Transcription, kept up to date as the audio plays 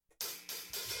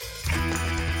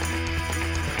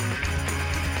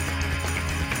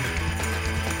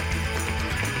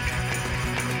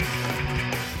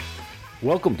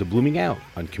Welcome to Blooming Out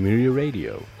on Community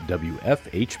Radio,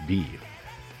 WFHB.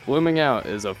 Blooming Out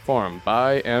is a forum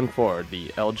by and for the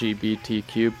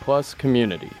LGBTQ plus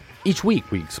community. Each week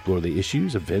we explore the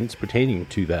issues, events pertaining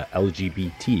to the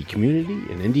LGBT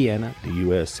community in Indiana, the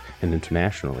U.S., and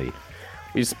internationally.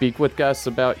 We speak with guests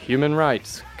about human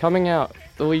rights, coming out,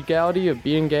 the legality of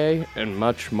being gay, and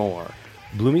much more.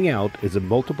 Blooming Out is a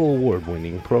multiple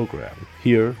award-winning program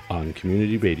here on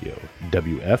Community Radio,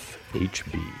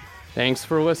 WFHB. Thanks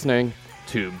for listening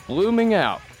to Blooming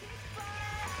Out.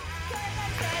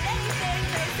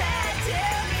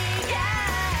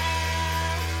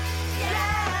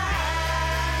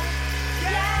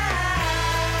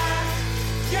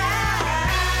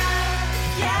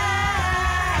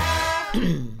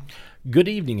 Good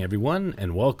evening, everyone,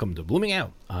 and welcome to Blooming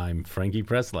Out. I'm Frankie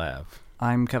Preslav.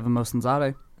 I'm Kevin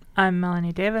Mosenzade. I'm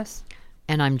Melanie Davis.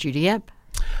 And I'm Judi.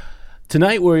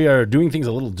 Tonight we are doing things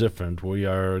a little different. We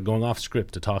are going off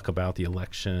script to talk about the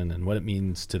election and what it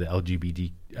means to the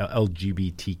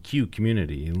LGBTQ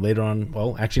community. And later on,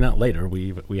 well, actually not later,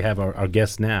 we have our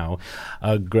guest now.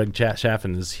 Greg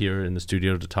Chaffin is here in the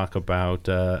studio to talk about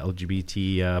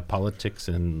LGBT politics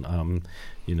and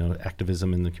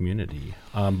activism in the community.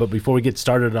 But before we get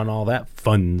started on all that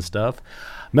fun stuff,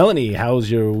 Melanie, how's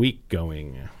your week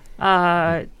going?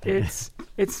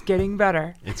 It's getting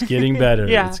better. It's getting better.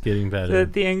 Yeah. It's getting better.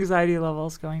 The anxiety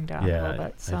level's going down a little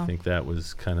bit. So. I think that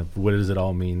was kind of, what does it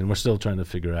all mean? And we're still trying to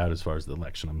figure out as far as the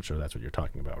election. I'm sure that's what you're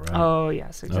talking about, right? Oh,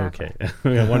 yes, exactly.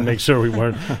 Okay. I want to make sure we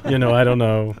weren't, I don't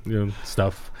know,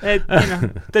 stuff.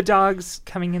 The dogs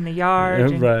coming in the yard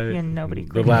and, right. and nobody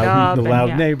the cleaning up. The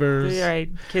loud neighbors. Right,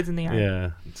 kids in the yard.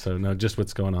 Yeah. So no, just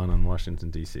what's going on in Washington,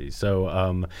 D.C.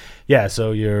 So,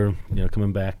 so you're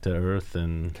coming back to Earth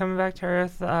and... Coming back to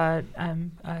Earth.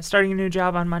 I'm starting a new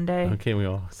job on Monday. Okay, we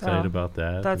all excited about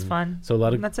that. That's fun. So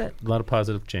that's it. A lot of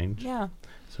positive change. Yeah.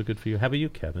 So good for you. How about you,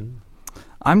 Kevin?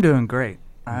 I'm doing great.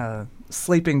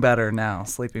 Sleeping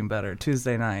better.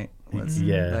 Tuesday night.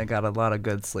 I got a lot of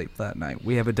good sleep that night.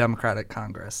 We have a Democratic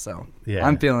Congress, so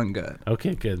I'm feeling good.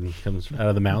 Okay, good. It comes out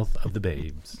of the mouth of the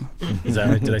babes. Is that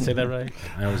right? Did I say that right?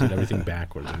 I always get everything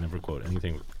backwards. I never quote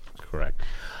anything correct.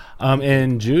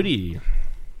 And Judi.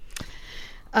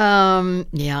 I'm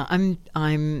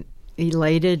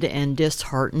elated and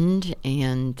disheartened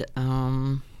and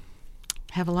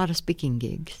have a lot of speaking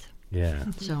gigs. Yeah.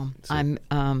 So I'm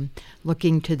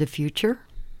looking to the future.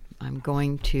 I'm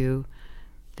going to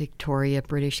Victoria,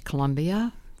 British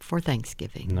Columbia for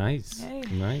Thanksgiving. Nice. Hey.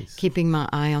 Nice. Keeping my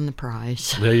eye on the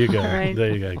prize. There you go. Right.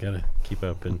 There you go. Gotta keep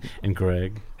up. And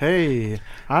Greg. Hey,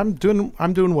 I'm doing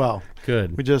well.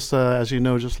 Good. We just, as you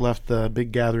know, just left the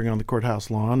big gathering on the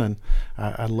courthouse lawn, and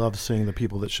I love seeing the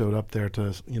people that showed up there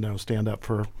to, stand up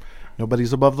for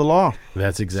nobody's above the law.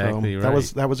 That's exactly right.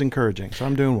 That was encouraging. So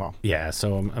I'm doing well. Yeah,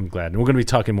 so I'm glad. And we're going to be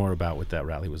talking more about what that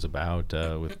rally was about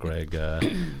with Greg a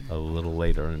little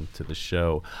later into the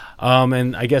show.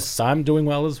 And I guess I'm doing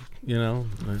well as,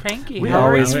 Frankie. We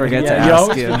always forget to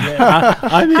ask you.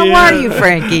 How are you,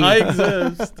 Frankie? I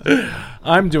exist.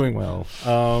 I'm doing well.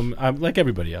 I'm like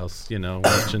everybody else,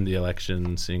 watching the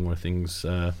election, seeing where things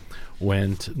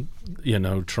went,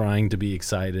 trying to be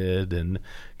excited and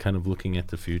kind of looking at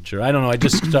the future. I don't know. I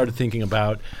just started thinking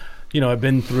about, I've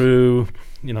been through,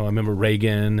 I remember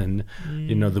Reagan and,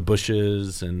 the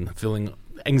Bushes and feeling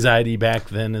anxiety back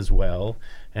then as well.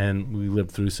 And we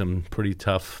lived through some pretty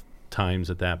tough times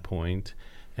at that point.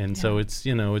 And so it's,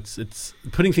 it's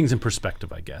putting things in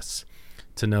perspective, I guess,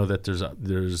 to know that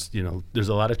there's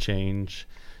a lot of change.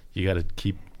 You got to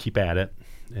keep at it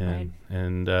and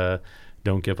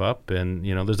don't give up. And,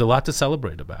 there's a lot to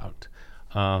celebrate about.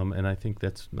 And I think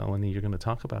that's, Melanie, you're going to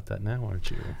talk about that now,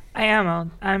 aren't you? I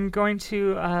am. I'm going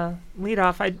to lead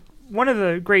off. One of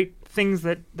the great things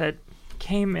that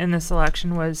came in this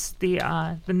election was the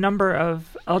number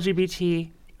of LGBTQ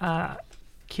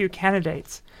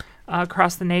candidates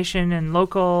across the nation and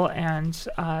local and,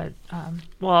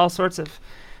 all sorts of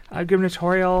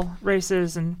gubernatorial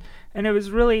races. And it was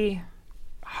really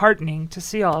heartening to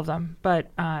see all of them.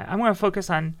 But I'm going to focus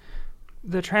on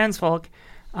the trans folk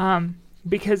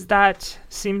because that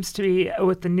seems to be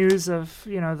with the news of,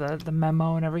 the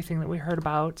memo and everything that we heard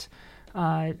about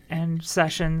and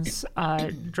Sessions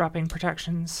dropping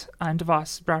protections and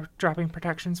DeVos dropping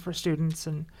protections for students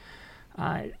and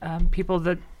people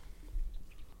that,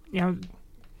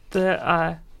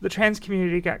 the trans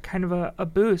community got kind of a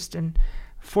boost, and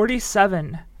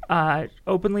 47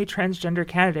 openly transgender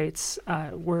candidates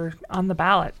were on the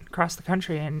ballot across the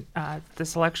country in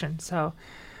this election. So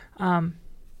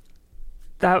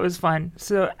that was fun.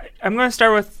 So I'm going to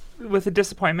start with a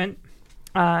disappointment.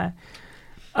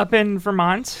 Up in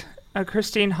Vermont,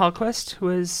 Christine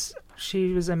Hallquist,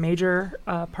 she was a major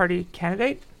party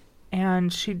candidate,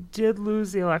 and she did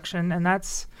lose the election, and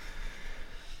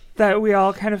that we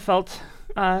all kind of felt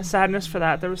sadness for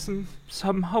that. There was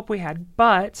some hope we had,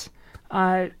 but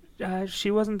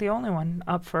she wasn't the only one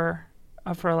up for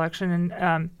election.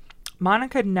 And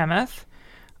Monica Nemeth,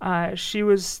 she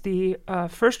was the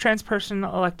first trans person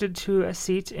elected to a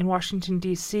seat in Washington,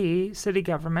 D.C. city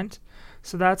government.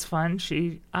 So that's fun.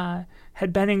 She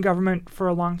had been in government for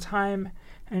a long time,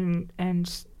 and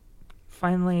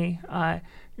finally,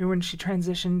 when she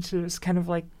transitioned, it was kind of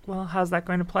like, well, how's that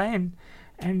going to play?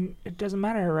 And it doesn't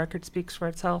matter. Her record speaks for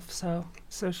itself. So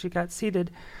she got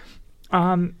seated.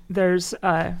 Here's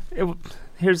a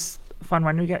fun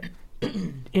one. We got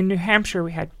in New Hampshire.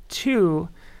 We had two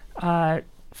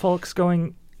folks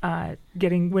winning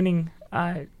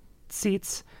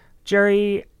seats.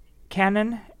 Jerry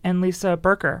Cannon and Lisa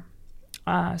Berker.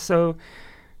 So,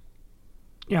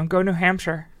 go New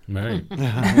Hampshire. Right.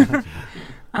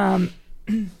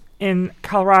 In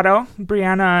Colorado,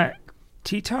 Brianna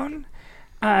Titone,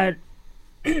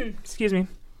 excuse me,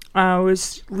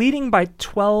 was leading by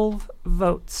 12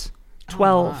 votes.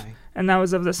 12. And that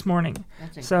was of this morning.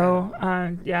 That's so,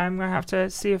 I'm going to have to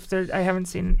see if I haven't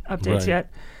seen updates yet.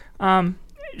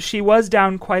 She was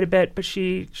down quite a bit, but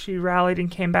she rallied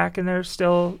and came back, and there's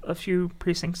still a few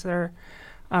precincts that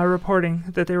are reporting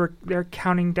that they're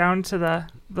counting down to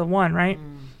the one, right?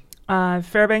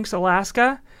 Fairbanks,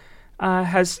 Alaska,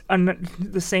 has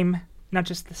the same, not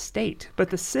just the state, but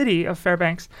the city of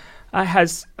Fairbanks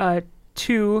has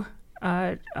two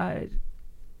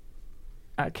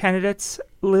candidates,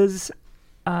 Liz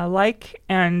Like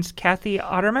and Kathy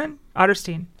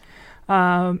Otterstein,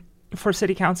 for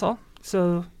city council.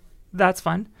 So that's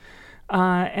fun.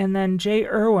 And then Jay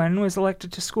Irwin was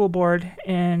elected to school board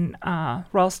in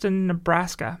Ralston,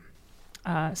 Nebraska.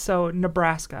 So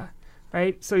Nebraska,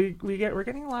 right? So we're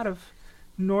getting a lot of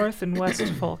north and west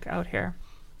folk out here.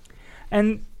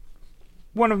 And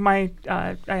one of my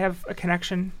I have a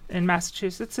connection in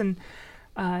Massachusetts, and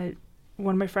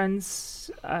one of my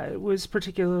friends was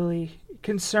particularly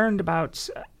concerned about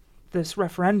this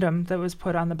referendum that was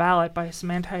put on the ballot by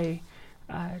some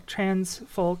trans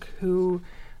folk who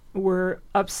were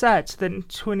upset that in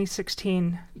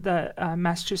 2016 the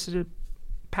Massachusetts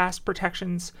passed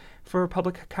protections for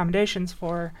public accommodations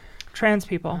for trans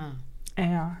people.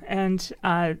 And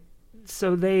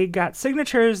so they got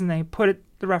signatures and they put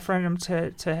the referendum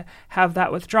to have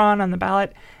that withdrawn on the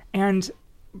ballot. And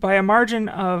by a margin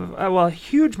of, a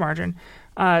huge margin,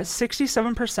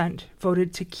 67%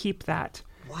 voted to keep that.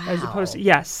 Wow. As opposed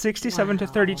to, 67 to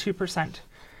 32%.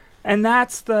 And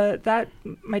that's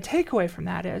my takeaway from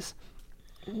that is,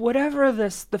 whatever the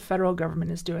federal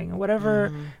government is doing, and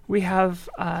whatever we have,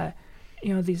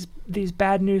 these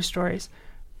bad news stories,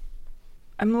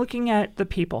 I'm looking at the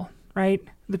people, right?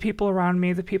 The people around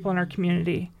me, the people in our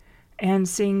community, and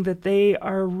seeing that they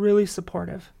are really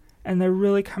supportive and they're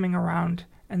really coming around,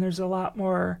 and there's a lot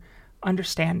more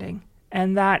understanding,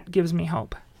 and that gives me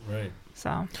hope. Right.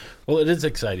 So. Well, it is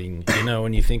exciting,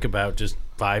 when you think about just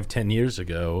 5-10 years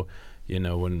ago,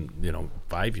 when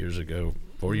 5 years ago,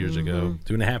 4 years ago,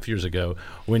 2.5 years ago,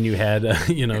 when you had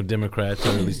Democrats, or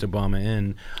at least Obama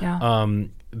in,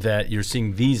 that you're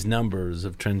seeing these numbers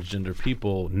of transgender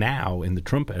people now in the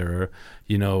Trump era,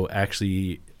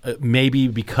 actually maybe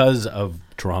because of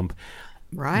Trump.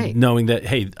 Right. Knowing that,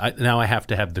 hey, now I have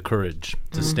to have the courage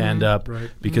to stand up,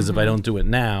 because if I don't do it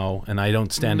now, and I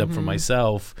don't stand up for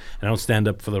myself, and I don't stand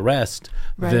up for the rest,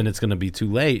 then it's going to be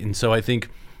too late. And so I think,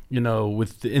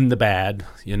 within the bad,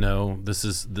 this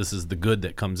is the good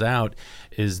that comes out,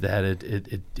 is that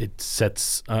it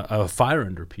sets a fire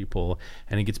under people,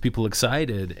 and it gets people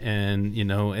excited, and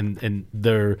and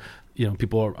they're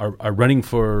people are running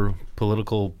for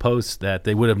political posts that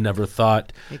they would have never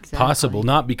thought possible,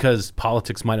 not because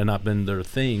politics might have not been their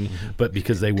thing, but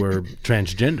because they were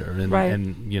transgender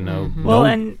and Well,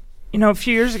 and a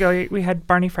few years ago we had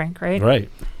Barney Frank, right? Right.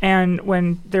 And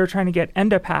when they were trying to get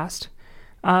ENDA passed,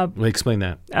 explain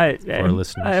that for our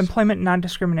listeners. Employment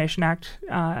Non-Discrimination Act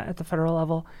at the federal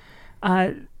level.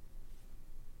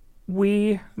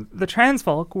 We, the trans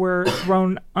folk, were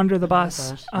thrown under the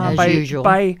bus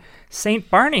by Saint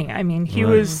Barney. I mean, he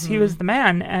was the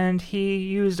man, and he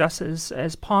used us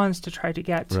as pawns to try to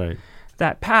get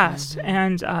that passed.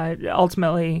 And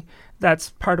ultimately, that's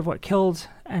part of what killed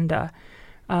ENDA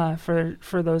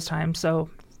for those times. So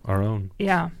our own.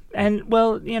 Yeah. And,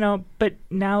 but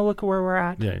now look where we're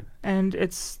at. Yeah. And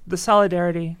it's the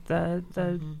solidarity, the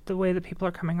way that people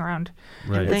are coming around.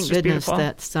 Right. Thank goodness beautiful.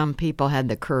 that some people had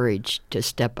the courage to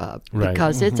step up, Right.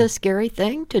 because it's a scary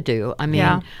thing to do. I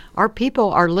mean, our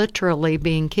people are literally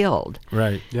being killed.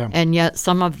 Right. Yeah. And yet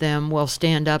some of them will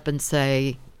stand up and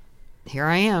say, here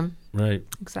I am. Right.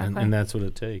 Exactly. And that's what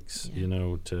it takes,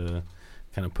 to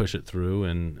kind of push it through,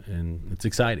 and it's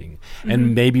exciting.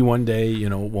 And maybe one day,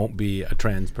 it won't be a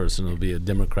trans person, it'll be a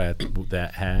Democrat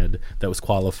that was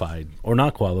qualified or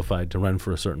not qualified to run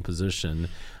for a certain position,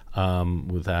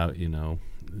 without,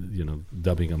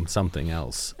 dubbing them something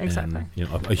else. Exactly.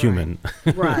 And, a human.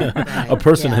 Right. A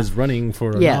person is running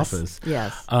for an office.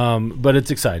 Yes. But it's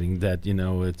exciting that,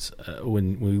 it's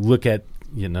when we look at,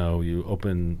 you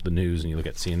open the news and you look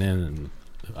at CNN, and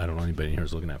I don't know anybody in here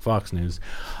who's looking at Fox News,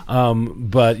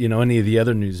 but any of the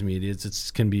other news media,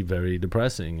 it can be very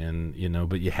depressing, and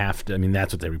but you have to. I mean,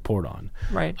 that's what they report on,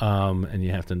 Right. And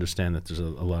you have to understand that there's a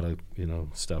lot of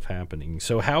stuff happening.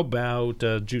 So how about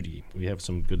Judi? We have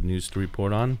some good news to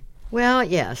report on. Well,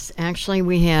 yes. Actually,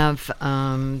 we have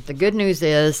the good news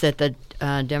is that the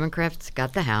Democrats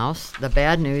got the House. The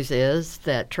bad news is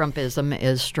that Trumpism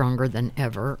is stronger than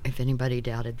ever, if anybody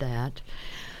doubted that.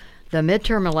 The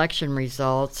midterm election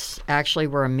results actually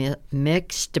were a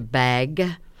mixed bag.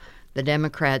 The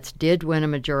Democrats did win a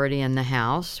majority in the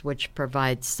House, which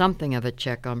provides something of a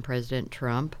check on President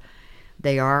Trump.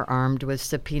 They are armed with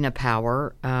subpoena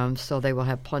power, so they will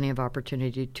have plenty of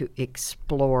opportunity to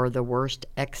explore the worst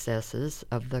excesses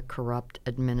of the corrupt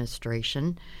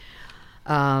administration.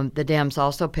 The Dems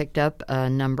also picked up a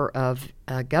number of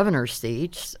governor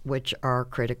seats, which are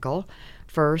critical.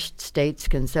 First, states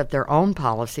can set their own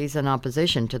policies in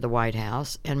opposition to the White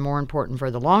House, and more important for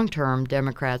the long term,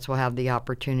 Democrats will have the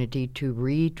opportunity to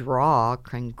redraw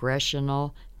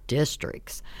congressional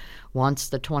districts once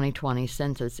the 2020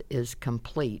 census is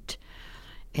complete,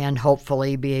 and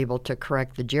hopefully be able to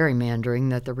correct the gerrymandering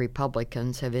that the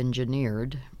Republicans have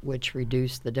engineered, which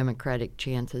reduced the Democratic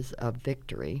chances of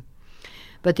victory.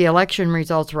 But the election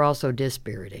results were also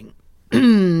dispiriting.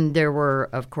 There were,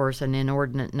 of course, an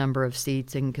inordinate number of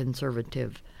seats in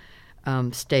conservative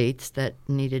states that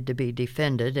needed to be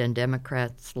defended, and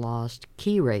Democrats lost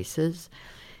key races,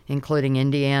 including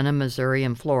Indiana, Missouri,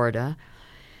 and Florida.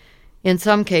 In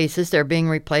some cases, they're being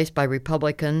replaced by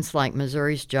Republicans like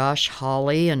Missouri's Josh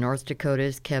Hawley and North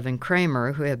Dakota's Kevin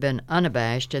Cramer, who have been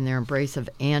unabashed in their embrace of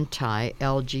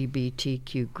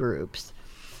anti-LGBTQ groups.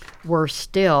 Worse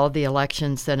still, the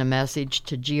election sent a message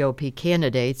to GOP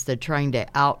candidates that trying to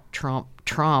out-Trump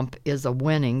Trump is a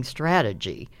winning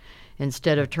strategy.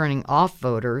 Instead of turning off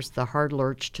voters, the hard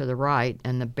lurch to the right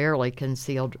and the barely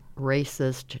concealed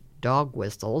racist dog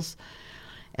whistles,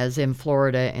 as in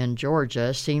Florida and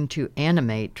Georgia, seem to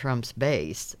animate Trump's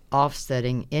base,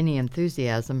 offsetting any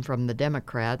enthusiasm from the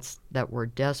Democrats that were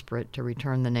desperate to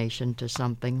return the nation to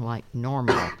something like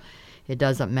normal. It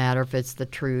doesn't matter if it's the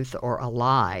truth or a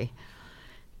lie.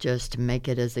 Just make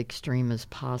it as extreme as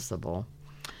possible.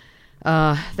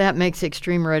 That makes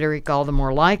extreme rhetoric all the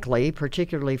more likely,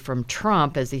 particularly from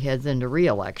Trump as he heads into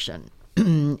re-election.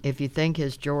 If you think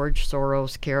his George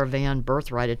Soros caravan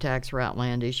birthright attacks were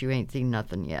outlandish, you ain't seen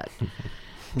nothing yet.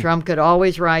 Trump could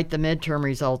always write the midterm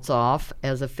results off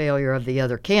as a failure of the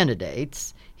other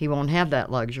candidates. He won't have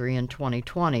that luxury in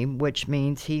 2020, which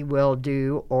means he will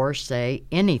do or say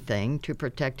anything to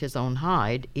protect his own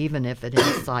hide, even if it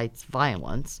incites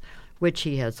violence, which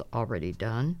he has already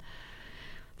done.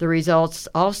 The results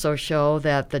also show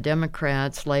that the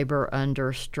Democrats labor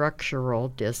under structural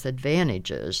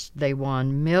disadvantages. They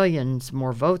won millions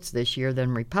more votes this year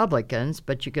than Republicans,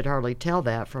 but you could hardly tell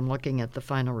that from looking at the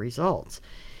final results.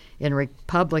 In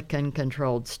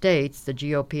Republican-controlled states, the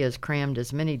GOP has crammed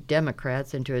as many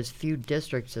Democrats into as few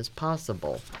districts as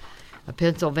possible. A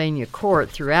Pennsylvania court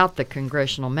threw out the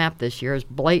congressional map this year as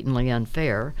blatantly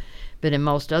unfair, but in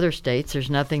most other states, there's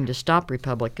nothing to stop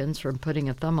Republicans from putting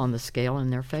a thumb on the scale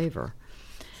in their favor.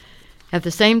 At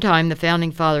the same time, the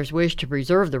Founding Fathers' wish to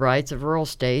preserve the rights of rural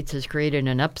states has created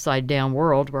an upside-down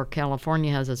world where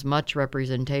California has as much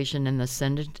representation in the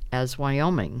Senate as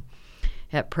Wyoming.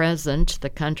 At present, the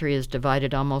country is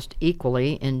divided almost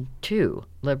equally in two.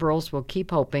 Liberals will keep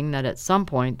hoping that at some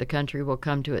point the country will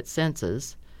come to its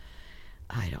senses.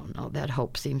 I don't know, that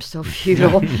hope seems so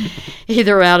futile,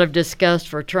 either out of disgust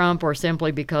for Trump or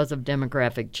simply because of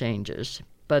demographic changes.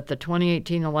 But the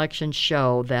 2018 elections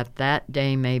show that that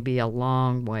day may be a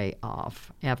long way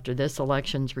off. After this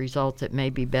election's results, it may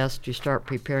be best to start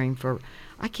preparing for,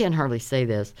 I can't hardly say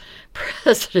this,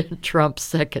 President Trump's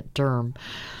second term.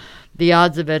 the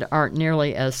odds of it aren't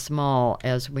nearly as small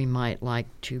as we might like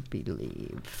to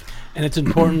believe. And it's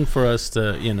important for us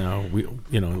to,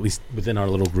 at least within our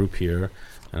little group here,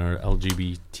 and our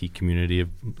LGBT community of,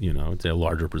 it's a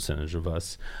larger percentage of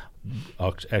us.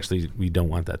 Actually, we don't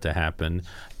want that to happen,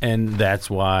 and that's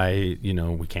why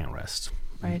we can't rest.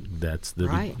 Right.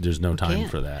 There's no time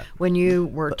for that. When you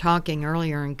were talking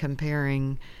earlier and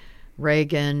comparing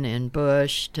Reagan and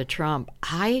Bush to Trump,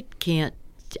 I can't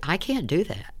do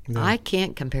that. No. I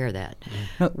can't compare that.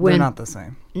 No, they're not the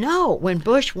same. No, when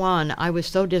Bush won, I was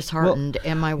so disheartened,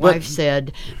 and my wife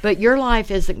said, "But your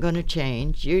life isn't going to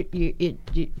change. You'll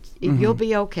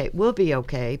be okay. We'll be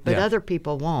okay, but other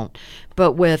people won't."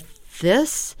 But with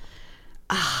this,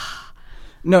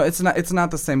 no, it's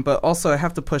not the same. But also, I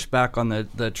have to push back on the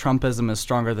Trumpism is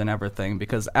stronger than ever thing,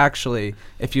 because actually,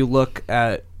 if you look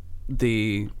at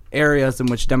the areas in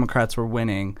which Democrats were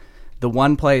winning, the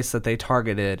one place that they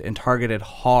targeted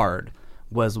hard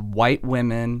was white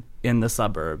women in the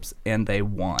suburbs, and they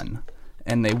won.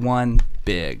 And they won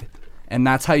big. And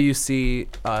that's how you see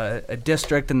a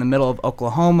district in the middle of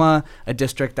Oklahoma, a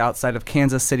district outside of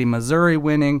Kansas City, Missouri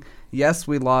winning. Yes,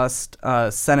 we lost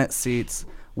Senate seats.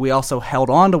 We also held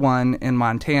on to one in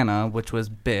Montana, which was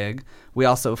big. We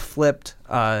also flipped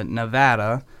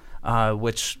Nevada,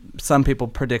 which some people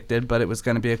predicted, but it was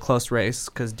going to be a close race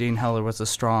because Dean Heller was a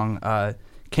strong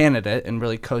candidate and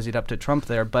really cozied up to Trump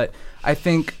there. But I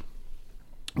think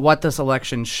what this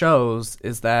election shows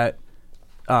is that,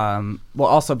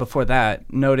 also before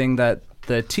that, noting that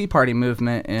the Tea Party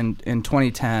movement in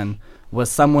 2010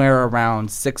 was somewhere around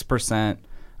 6%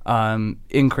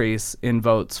 increase in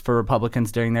votes for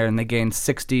Republicans during there, and they gained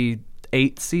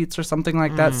 68 seats or something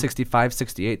like that, 65,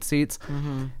 68 seats.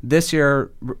 This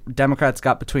year, Democrats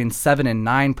got between 7 and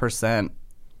 9%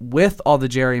 with all the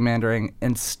gerrymandering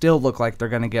and still look like they're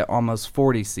going to get almost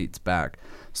 40 seats back.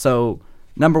 So,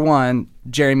 number one,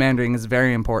 gerrymandering is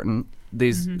very important.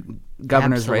 These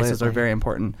governor's races are very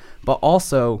important. But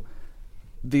also,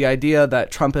 the idea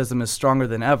that Trumpism is stronger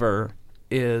than ever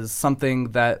is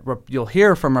something that you'll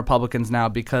hear from Republicans now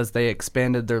because they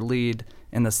expanded their lead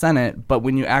in the Senate. But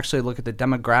when you actually look at the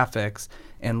demographics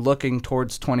and looking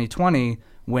towards 2020,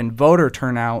 when voter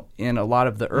turnout in a lot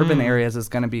of the urban areas is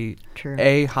going to be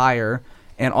higher,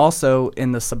 and also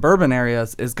in the suburban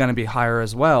areas is going to be higher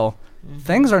as well,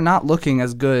 things are not looking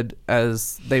as good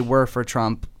as they were for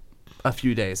Trump a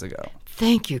few days ago.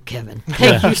 Thank you, Kevin.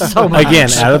 Thank you so much. Again,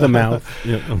 out of the mouth.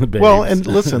 Well, and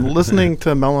listening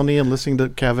to Melanie and listening to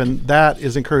Kevin, that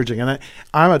is encouraging. And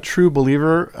I'm a true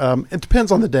believer. It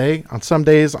depends on the day. On some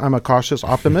days, I'm a cautious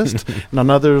optimist. And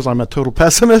on others, I'm a total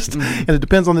pessimist. And it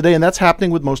depends on the day. And that's happening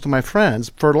with most of my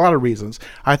friends for a lot of reasons.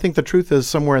 I think the truth is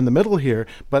somewhere in the middle here.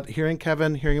 But hearing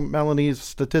Kevin, hearing Melanie's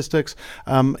statistics,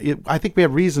 I think we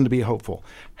have reason to be hopeful.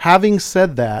 Having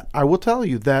said that, I will tell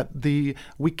you that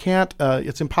we can't,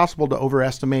 it's impossible to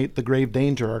overestimate the grave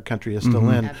danger our country is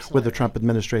still in with the Trump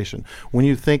administration. When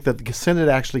you think that the Senate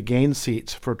actually gained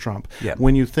seats for Trump,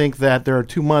 when you think that there are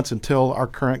 2 months until our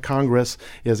current Congress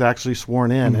is actually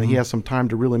sworn in and he has some time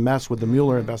to really mess with the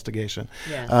Mueller investigation,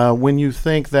 when you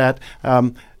think that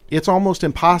it's almost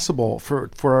impossible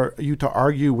for you to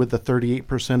argue with the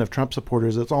 38% of Trump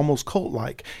supporters. It's almost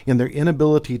cult-like in their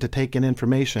inability to take in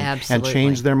information and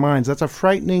change their minds. That's a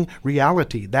frightening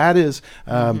reality. That is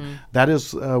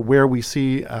where we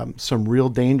see some real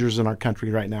dangers in our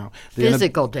country right now.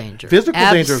 Physical dangers. Physical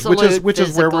dangers, which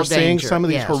is where we're seeing some of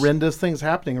these horrendous things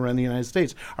happening around the United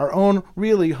States. Our own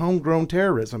really homegrown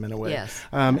terrorism in a way.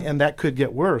 And that could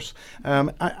get worse.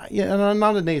 And I'm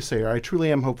not a naysayer. I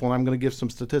truly am hopeful, and I'm going to give some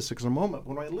statistics in a moment.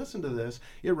 When I listen to this,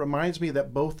 it reminds me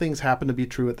that both things happen to be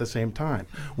true at the same time.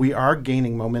 We are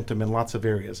gaining momentum in lots of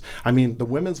areas. I mean, the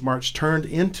Women's March turned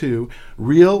into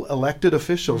real elected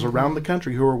officials around the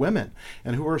country who are women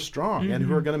and who are strong and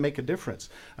who are going to make a difference.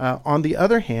 On the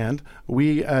other hand,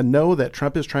 we know that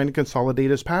Trump is trying to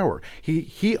consolidate his power.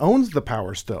 He owns the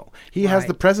power still. He has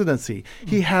the presidency.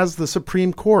 He has the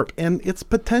Supreme Court, and it's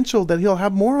potential that he'll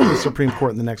have more on the Supreme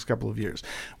Court in the next couple of years.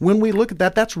 When we look at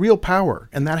that, that's real power,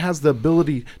 and that has the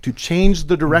ability to change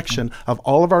the direction of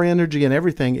all of our energy and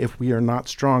everything if we are not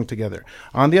strong together.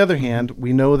 On the other hand,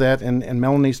 we know that, and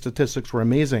Melanie's statistics were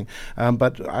amazing,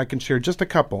 but I can share just a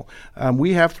couple.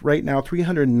 We have right now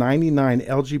 399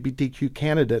 LGBTQ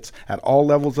candidates at all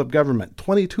levels of government,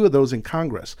 22 of those in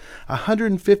Congress.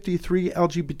 153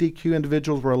 LGBTQ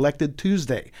individuals were elected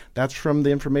Tuesday. That's from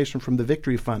the information from the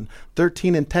Victory Fund.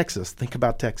 13 in Texas. Think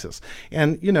about Texas.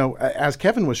 And, as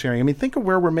Kevin was sharing, I mean, think of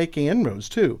where we're making inroads,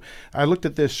 too. too. I looked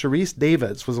at this. Sharice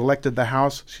Davids was elected the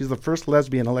House. She's the first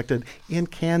lesbian elected in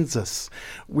Kansas.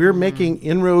 We're making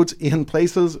inroads in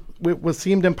places what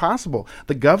seemed impossible.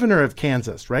 The governor of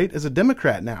Kansas, right, is a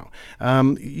Democrat now.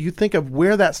 You think of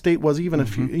where that state was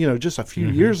even just a few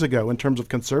years ago in terms of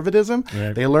conservatism.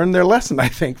 Right. They learned their lesson, I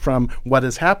think, from what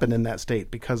has happened in that state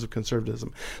because of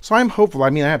conservatism. So I'm hopeful. I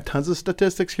mean, I have tons of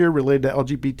statistics here related to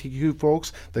LGBTQ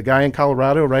folks. The guy in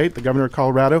Colorado, right, the governor of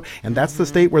Colorado, and that's the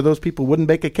state where those people wouldn't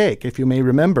bake a cake, if you may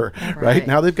remember, right?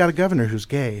 Now they've got a governor who's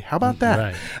gay. How about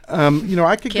that? Right.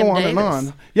 I could Kim go on Davis. and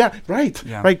on. Yeah, right.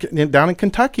 Yeah. Right. Down in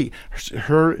Kentucky,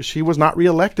 she was not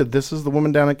reelected. This is the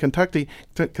woman down in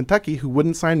Kentucky who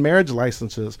wouldn't sign marriage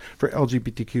licenses for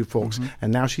LGBTQ folks,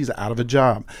 and now she's out of a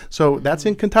job. So that's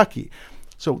in Kentucky.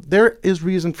 So there is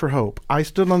reason for hope. I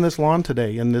stood on this lawn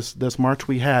today in this march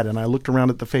we had, and I looked around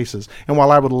at the faces. And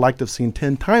while I would have liked to have seen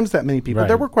 10 times that many people,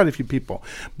 there were quite a few people.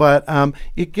 But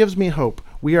it gives me hope.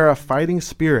 We are a fighting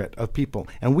spirit of people,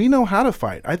 and we know how to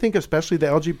fight. I think especially the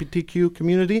LGBTQ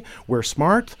community, we're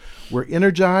smart, we're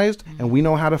energized, and we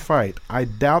know how to fight. I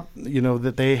doubt,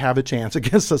 that they have a chance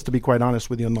against us, to be quite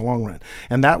honest with you, in the long run.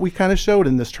 And that we kind of showed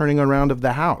in this turning around of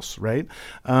the House, right?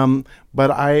 But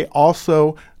I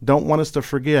also don't want us to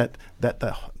forget that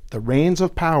the reins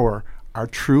of power are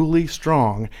truly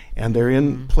strong, and they're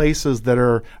in places that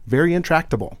are very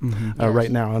intractable right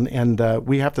now, and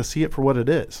we have to see it for what it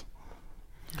is.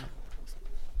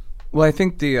 Well, I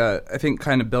think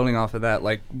kind of building off of that,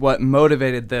 like what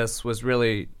motivated this was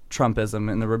really Trumpism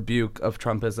and the rebuke of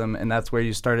Trumpism, and that's where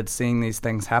you started seeing these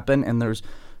things happen. And there's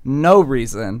no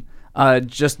reason,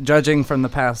 just judging from the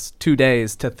past 2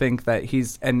 days, to think that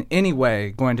he's in any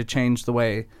way going to change the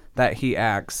way that he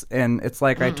acts. And it's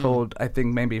like I told, I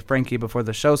think maybe Frankie before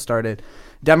the show started,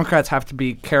 Democrats have to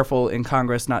be careful in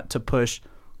Congress not to push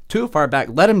too far back.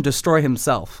 Let him destroy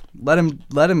himself. Let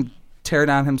him tear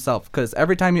down himself, because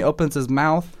every time he opens his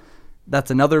mouth, that's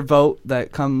another vote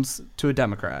that comes to a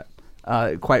Democrat,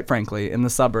 quite frankly, in the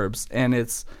suburbs. And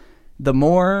it's the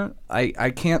more,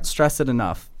 I can't stress it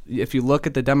enough, if you look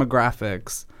at the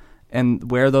demographics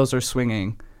and where those are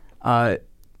swinging,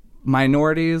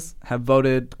 minorities have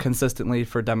voted consistently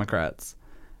for Democrats.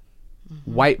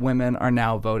 White women are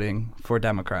now voting for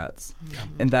Democrats,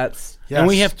 and that's and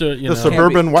we have to the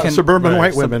suburban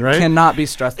white women, right? Cannot be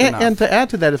stressed enough. And to add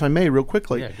to that, if I may, real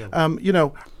quickly,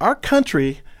 our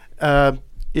country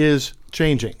is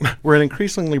changing. We're an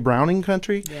increasingly browning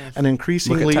country, an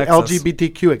increasingly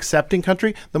LGBTQ accepting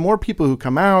country. The more people who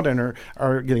come out and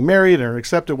are getting married and are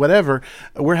accepted, whatever,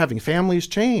 we're having families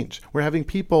change. We're having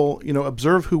people,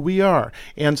 observe who we are.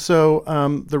 And so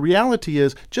the reality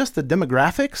is just the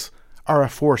demographics are a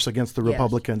force against the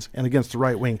Republicans and against the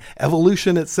right wing.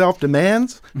 Evolution itself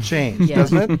demands change,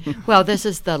 doesn't it? Well, this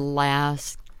is the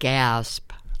last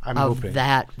gasp I'm of hoping.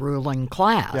 that ruling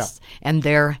class, and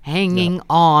they're hanging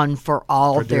on for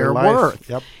all their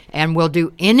worth, and will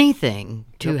do anything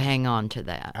to hang on to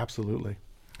that. Absolutely.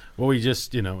 Well, we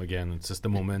just, again, it's just the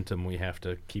momentum. We have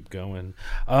to keep going.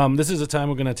 This is the time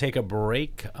we're going to take a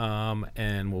break,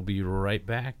 and we'll be right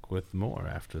back with more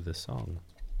after this song.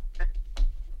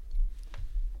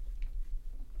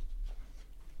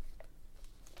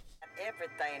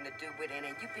 Everything to do with it,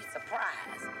 and you'd be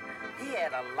surprised. He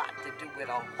had a lot to do with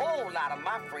a whole lot of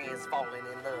my friends falling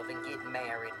in love and getting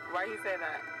married. Why you say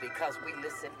that? Because we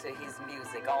listened to his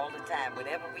music all the time.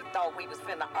 Whenever we thought we was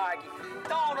finna argue,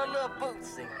 throw on a little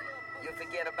bootsy. You'll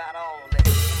forget about all that.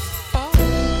 Oh,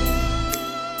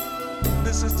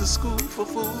 this is the school for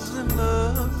fools in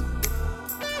love.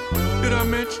 Did I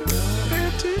mention? Pay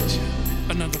attention.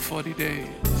 Another 40 days,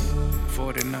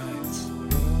 40 nights.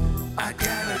 I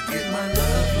gotta get my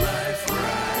love life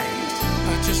right.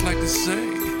 I just like to say,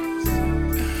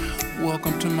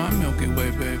 welcome to my Milky Way,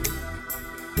 baby.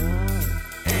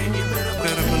 And you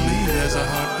better believe there's a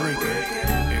heartbreaker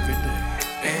every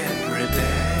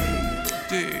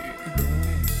day.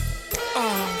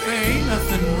 Oh, there ain't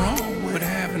nothing wrong with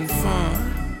having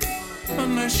fun,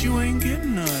 unless you ain't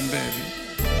getting none, baby.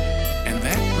 And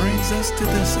that brings us to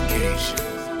this occasion.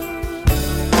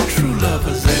 True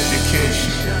lover's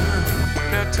education.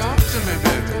 Now talk to me,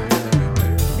 baby.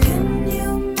 Can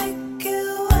you make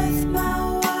it worth my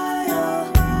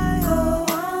while? Go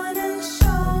on and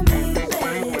show me,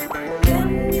 baby.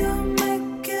 Can you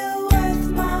make it worth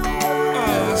my while?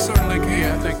 Oh, I certainly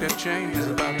can. I think that change is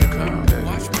about to come.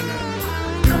 Watch me now.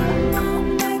 Come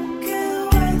on, make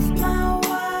it worth my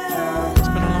while. It's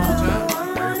been a long time,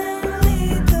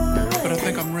 but I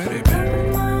think I'm ready, baby.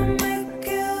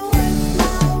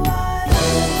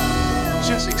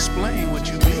 Just explain what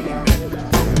you mean, baby.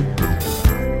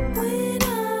 When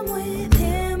I'm with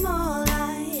him, all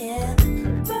I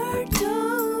am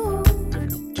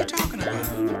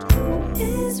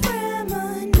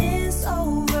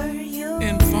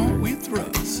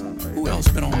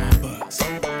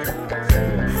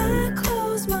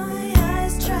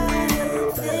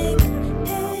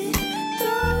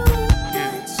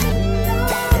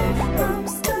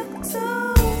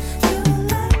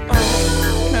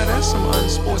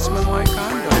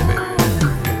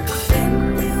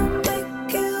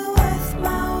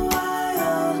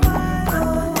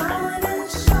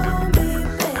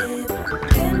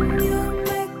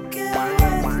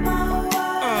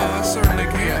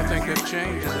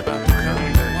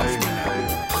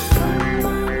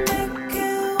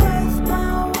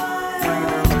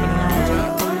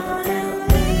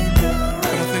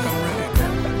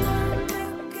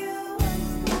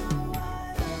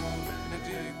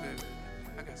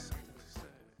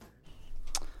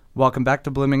Welcome back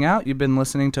to Blooming Out. You've been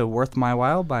listening to Worth My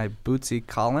While by Bootsy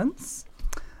Collins.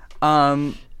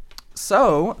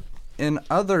 So, in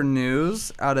other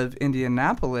news out of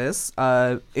Indianapolis,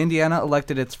 Indiana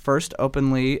elected its first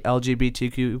openly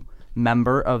LGBTQ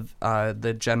member of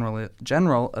the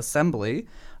General Assembly.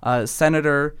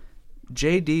 Senator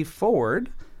J.D.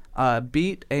 Ford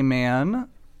beat a man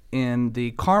in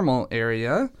the Carmel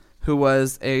area who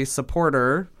was a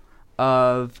supporter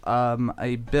of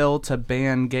a bill to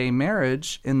ban gay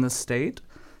marriage in the state.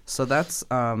 So that's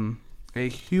a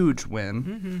huge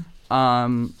win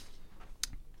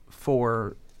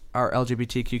for our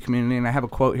LGBTQ community. And I have a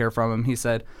quote here from him. He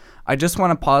said, "I just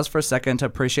want to pause for a second to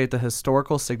appreciate the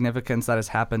historical significance that has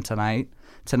happened tonight.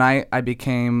 Tonight, I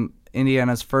became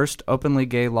Indiana's first openly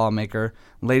gay lawmaker.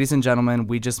 Ladies and gentlemen,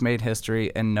 we just made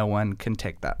history, and no one can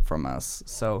take that from us."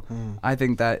 So I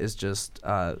think that is just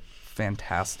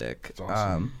fantastic. That's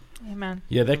awesome. Amen.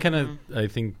 Yeah, that kind of, I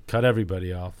think, cut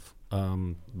everybody off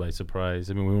by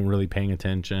surprise. I mean, we weren't really paying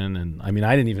attention, and I mean,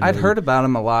 I didn't even. I'd heard about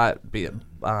him a lot,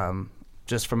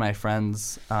 just from my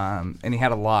friends, and he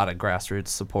had a lot of grassroots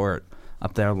support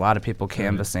up there. A lot of people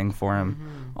canvassing for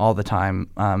him all the time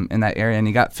in that area, and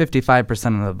he got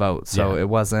 55% of the vote. So it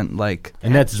wasn't like,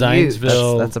 and that's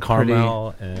Zionsville, that's a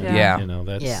Carmel, pretty, and, you know,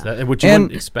 that's that, which you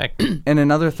wouldn't expect. And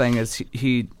another thing is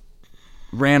he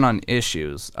ran on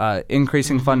issues,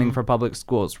 increasing funding for public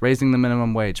schools, raising the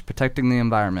minimum wage, protecting the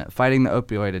environment, fighting the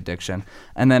opioid addiction,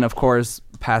 and then, of course,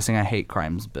 passing a hate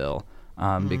crimes bill.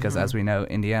 Because, as we know,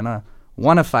 Indiana,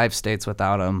 one of 5 states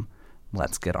without him.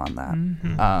 Let's get on that.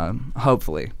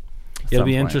 Hopefully. It'll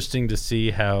be interesting to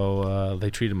see how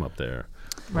they treat him up there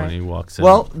when he walks in.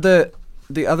 Well, the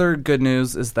other good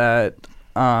news is that,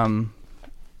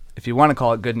 if you want to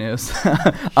call it good news,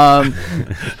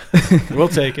 we'll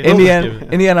take it.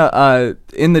 Indiana,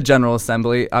 in the General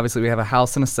Assembly, obviously we have a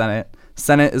House and a Senate.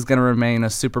 Senate is going to remain a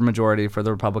supermajority for the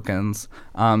Republicans,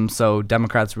 so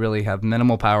Democrats really have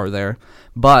minimal power there.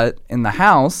 But in the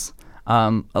House,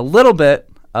 a little bit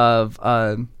of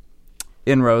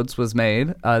inroads was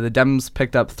made. The Dems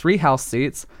picked up 3 House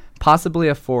seats, possibly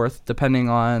a 4th, depending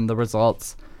on the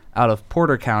results out of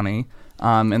Porter County.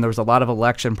 And there was a lot of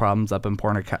election problems up in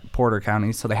Porter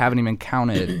County, so they haven't even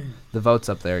counted the votes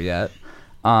up there yet.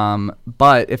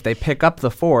 But if they pick up the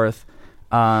 4th,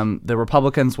 the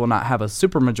Republicans will not have a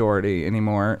supermajority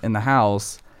anymore in the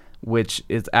House, which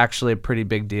is actually a pretty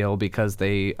big deal because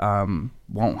they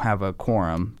won't have a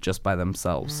quorum just by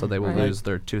themselves, so they will lose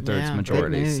their 2/3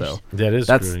 majority. So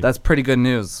that's pretty good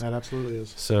news. That absolutely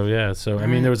is. So I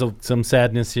mean, there was some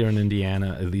sadness here in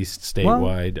Indiana, at least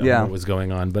statewide, on what was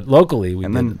going on, but locally we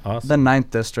did awesome. The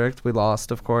 9th district we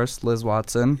lost, of course. Liz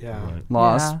Watson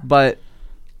lost, but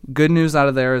good news out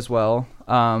of there as well.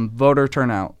 Voter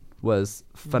turnout was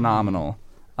phenomenal.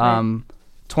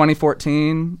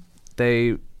 2014,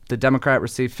 the Democrat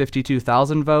received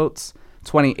 52,000 votes.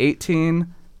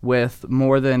 2018, with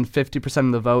more than 50%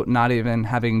 of the vote not even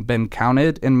having been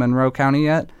counted in Monroe County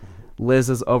yet, Liz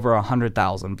is over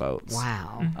 100,000 votes.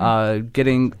 Wow.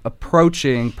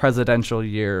 Approaching presidential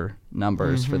year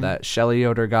numbers for that. Shelley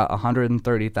Yoder got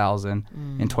 130,000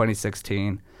 in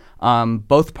 2016.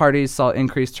 Both parties saw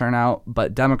increased turnout,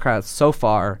 but Democrats so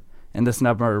far, and this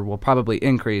number will probably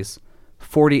increase,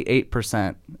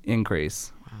 48%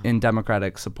 increase in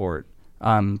Democratic support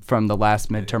from the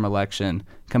last midterm election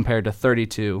compared to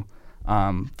 32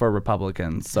 for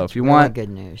Republicans. So if you want good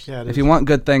news, if you want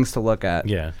good things to look at,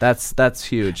 that's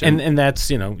huge. And that's,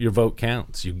 your vote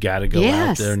counts. You got to go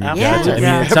out there and you got to. I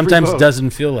mean, it sometimes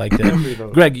doesn't feel like that.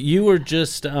 Greg, you were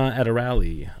just at a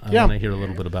rally. I want to hear a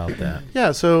little bit about that.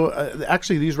 Yeah. So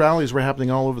actually, these rallies were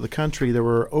happening all over the country. There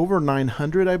were over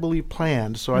 900, I believe,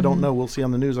 planned. So I don't know. We'll see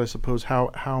on the news, I suppose,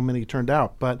 how many turned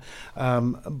out. But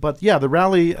yeah, the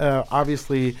rally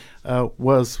obviously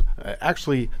was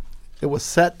actually. It was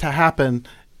set to happen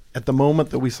at the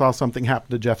moment that we saw something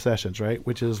happen to Jeff Sessions, right?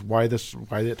 Which is why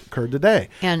it occurred today.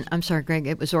 And I'm sorry, Greg,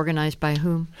 it was organized by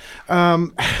whom?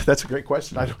 That's a great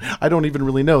question. I don't even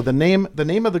really know. The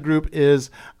name of the group is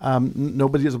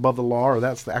Nobody is Above the Law, or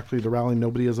that's actually the rally,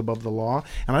 Nobody is Above the Law.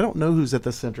 And I don't know who's at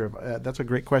the center of that's a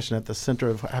great question, at the center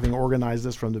of having organized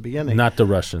this from the beginning. Not the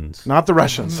Russians. Not the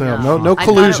Russians. No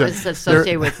collusion. I thought it was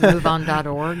associated with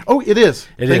MoveOn.org. Oh, it is.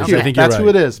 It Thank is. you. I think that's you're who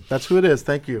right. it is. That's who it is.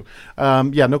 Thank you.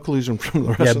 No collusion from the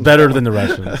Russians. Russians. Better than the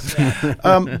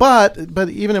Russians. But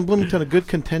even in Bloomington, a good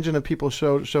contingent of people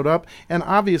showed up, and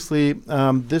obviously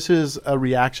this is a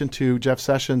reaction to Jeff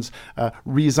Sessions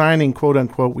resigning, quote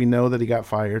unquote. We know that he got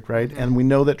fired, right? Mm-hmm. And we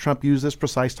know that Trump used this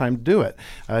precise time to do it.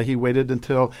 He waited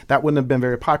until that wouldn't have been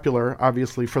very popular,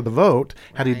 obviously, for the vote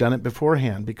had he done it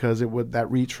beforehand, because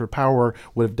that reach for power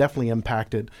would have definitely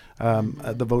impacted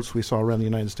the votes we saw around the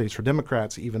United States for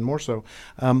Democrats, even more so.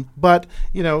 But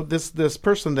this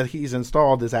person that he's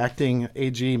installed is acting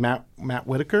AG Matt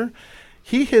Whitaker.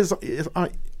 He is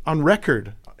on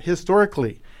record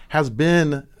historically has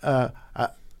been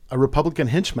a Republican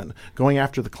henchman going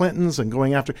after the Clintons and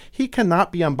going after. He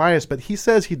cannot be unbiased, but he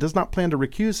says he does not plan to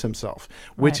recuse himself,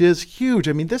 which is huge.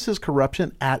 I mean, this is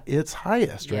corruption at its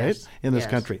highest, right, in this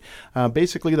country.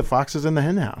 Basically, the fox is in the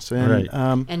henhouse. And,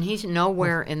 and he's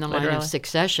nowhere in the line of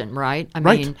succession, right? I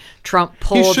mean, Trump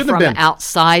pulled from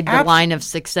outside the line of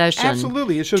succession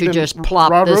it should to have been just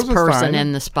plop Rod this Rosenstein, person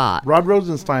in the spot. Rod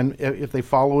Rosenstein, if they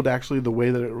followed actually the way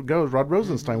that it goes, Rod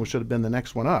Rosenstein should have been the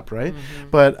next one up, right? Mm-hmm.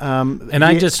 But and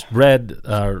I just read,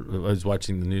 I was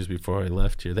watching the news before I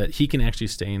left here, that he can actually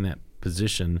stay in that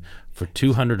position for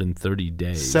 230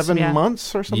 days. 7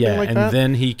 months or something like that? Yeah, and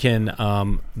then he can,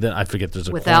 then I forget, there's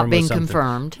a without being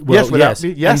confirmed. Well, yes.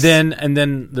 And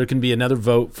then there can be another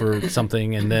vote for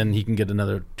something, and then he can get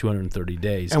another 230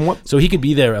 days. So he could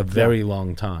be there a very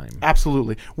long time.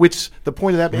 Absolutely. Which the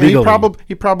point of that,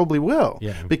 he probably will,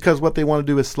 because what they want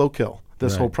to do is slow kill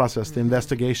this whole process, the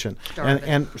investigation,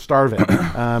 and starve it.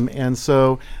 And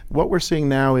so what we're seeing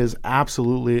now is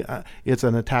absolutely, it's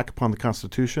an attack upon the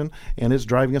Constitution, and it's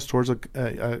driving us towards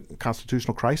a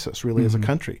constitutional crisis, really, as a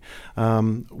country.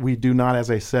 We do not, as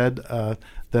I said,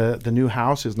 the new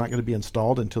House is not going to be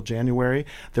installed until January.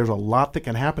 There's a lot that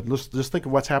can happen. Just think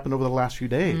of what's happened over the last few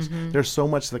days. There's so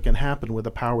much that can happen with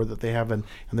the power that they have, and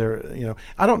they're,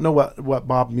 I don't know what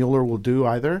Bob Mueller will do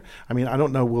either. I mean, I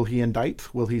don't know, will he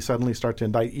indict? Will he suddenly start to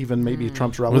indict even maybe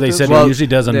Trump's relatives? Well, they said he usually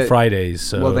does on Fridays.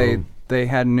 So. Well, they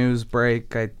had news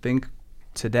break, I think,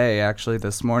 today, actually,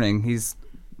 this morning. He's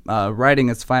writing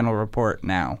his final report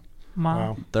now.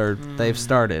 Wow. They've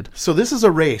started. So this is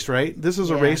a race, right? This is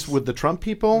a race with the Trump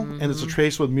people, and it's a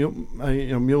race with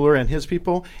Mueller and his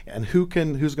people, and who's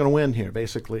going to win here?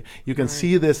 Basically, you can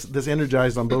see this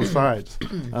energized on both sides.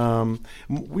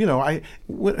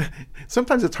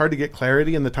 Sometimes it's hard to get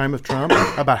clarity in the time of Trump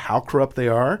about how corrupt they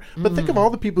are. But think of all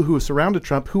the people who have surrounded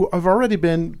Trump who have already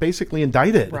been basically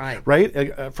indicted, right,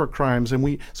 for crimes, and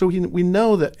we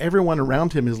know that everyone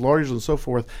around him, his lawyers and so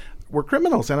forth, were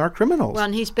criminals and are criminals. Well,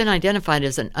 and he's been identified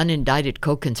as an unindicted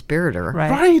co-conspirator.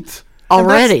 Right.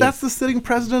 Already. That's the sitting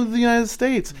president of the United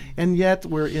States. And yet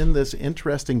we're in this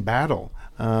interesting battle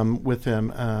with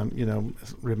him,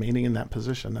 remaining in that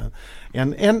position.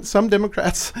 And some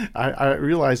Democrats, I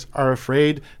realize, are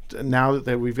afraid, now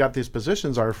that we've got these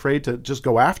positions, are afraid to just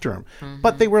go after him.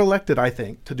 But they were elected, I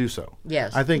think, to do so.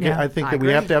 Yes. I think that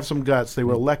we have to have some guts. They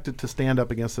were elected to stand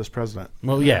up against this president.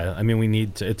 Well, yeah. I mean, we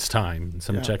need to, it's time.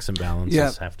 Some checks and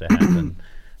balances have to happen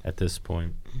at this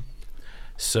point.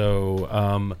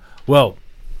 So,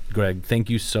 Greg, thank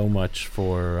you so much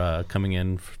for coming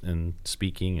in and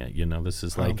speaking. This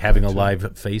is like having a live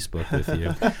Facebook with you.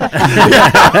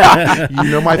 You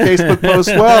know my Facebook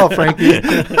posts well, Frankie.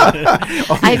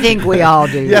 I think we all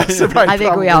do. Yes, right. I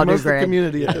think we all do, Most Greg. of the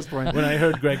community at this point. When I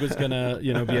heard Greg was gonna,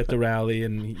 be at the rally,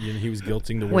 and he was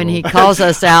guilting the world. When he calls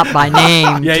us out by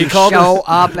name to show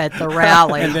up at the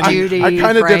rally, Judi, I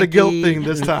kind of did a guilt Frankie. thing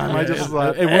this time. I just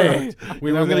thought, it worked. I'm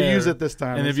going to use it this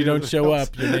time. And if you don't show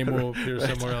up, your name will appear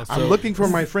somewhere else. I'm looking for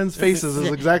my friends' faces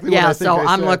is exactly what I think so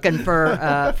I I'm said. looking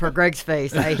for Greg's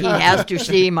face. He has to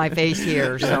see my face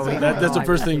here. So that's the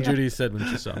first thing Judi said when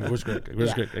she saw me. Where's Greg?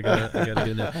 Where's Greg? I gotta get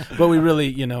in there. But we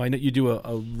really, I know you do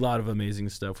a lot of amazing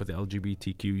stuff with the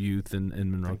LGBTQ youth in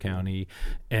Monroe County,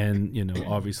 and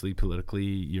obviously politically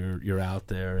you're out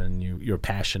there, and you're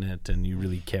passionate, and you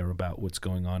really care about what's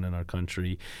going on in our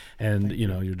country, and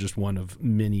you're just one of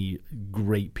many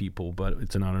great people. But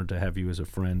it's an honor to have you as a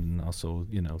friend, and also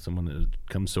someone that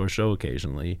comes to our show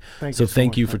occasionally.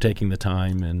 Thank you for taking the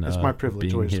time, and it's my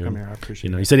privilege always to come here. I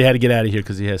appreciate it. He said he had to get out of here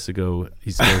because he has to go.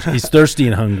 He's thirsty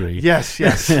and hungry. Yes.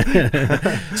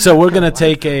 So we're gonna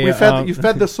take a. You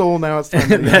fed the soul. Now it's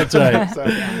time. That's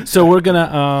right. So we're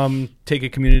gonna take a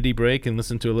community break and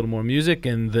listen to a little more music,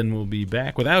 and then we'll be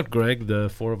back. Without Greg, the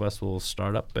four of us will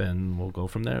start up, and we'll go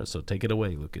from there. So take it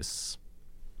away, Lucas.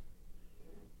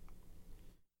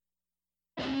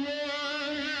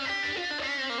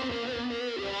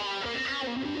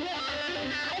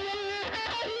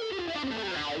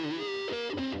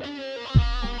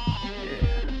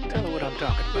 Tell her what I'm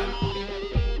talking about.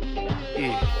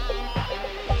 Yeah.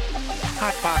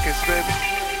 pockets, baby.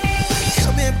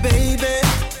 Come here, baby.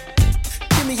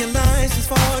 Give me your license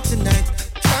for tonight.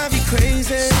 Drive you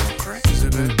crazy. So crazy,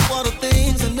 baby. All the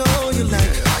things I know you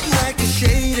like. You like it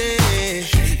shady.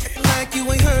 Like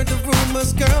you ain't heard the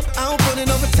rumors, girl. I'll put it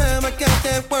over time. I got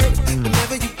that work.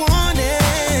 Whenever you want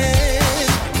it.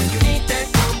 When you need that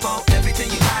combo, everything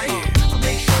you like. I'll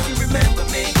make sure you remember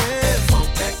me. That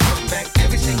funk that come back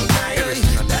every single night.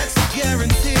 That's a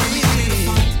guarantee.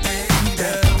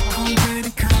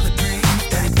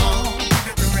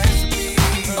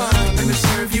 Let me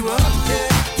serve you up.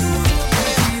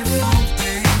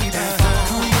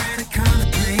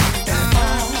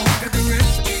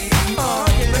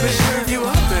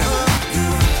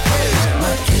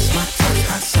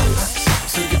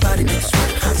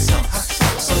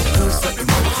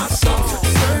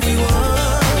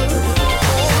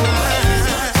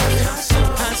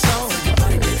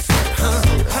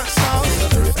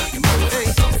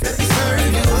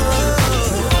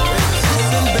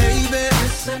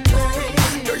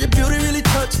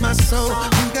 My soul,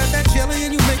 you got that jelly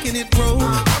and you making it grow.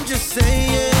 I'm just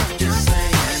saying,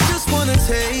 just wanna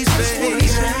taste, babe.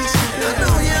 I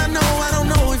know, yeah, I know, I don't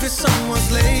know if it's someone's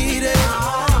lady.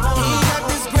 He got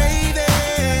this gravy,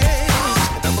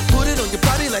 and I'ma put it on your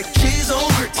body like cheese on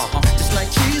grits, just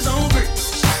like cheese on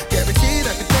grits. Guaranteed,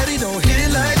 I can bet he don't hit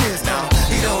it like this. No,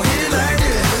 he don't hit it like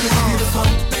this. Give me the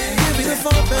funk, babe. Give me the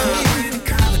funk, babe.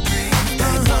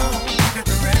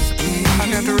 I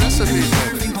got the recipe,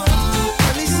 baby.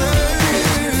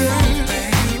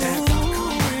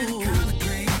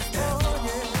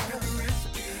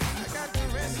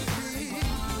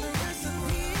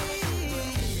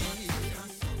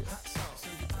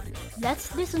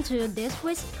 Let's listen to this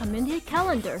week's community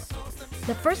calendar.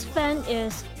 The first event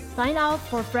is Sign Out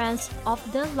for Friends of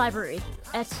the Library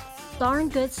at Darn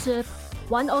Good Soup,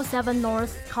 107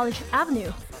 North College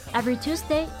Avenue, every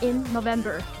Tuesday in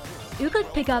November. You could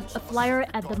pick up a flyer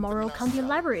at the Morrow County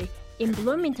Library in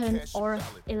Bloomington or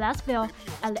Ellisville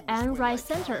at the Anne Rice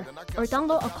Center, or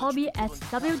download a copy at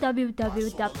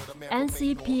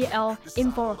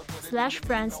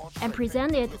www.ncplinfo/friends and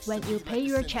present it when you pay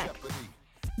your check.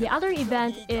 The other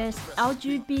event is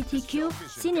LGBTQ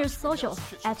Senior Social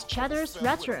at Cheddar's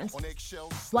Restaurant,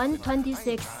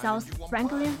 126 South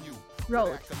Franklin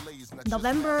Road,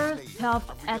 November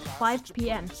 12th at 5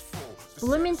 p.m.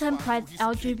 Bloomington Pride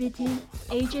LGBT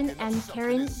Agent and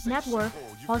Caring Network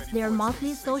hosts their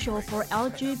monthly social for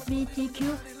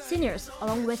LGBTQ seniors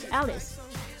along with Alice.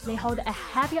 They hold a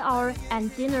happy hour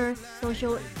and dinner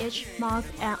social each month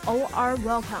and all are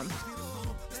welcome.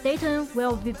 Stay tuned,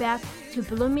 we'll be back to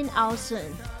BloomingOUT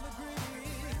soon.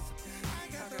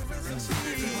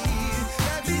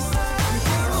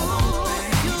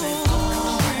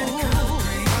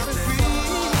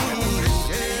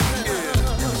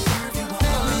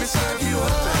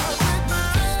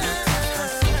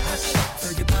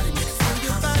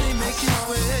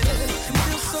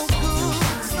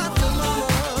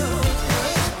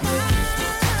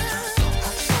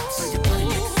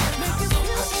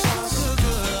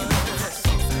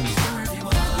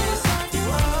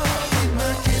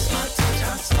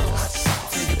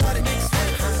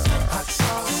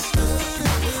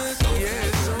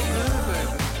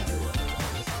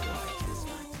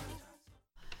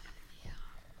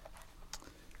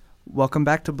 Welcome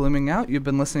back to Blooming Out. You've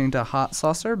been listening to Hot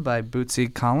Saucer by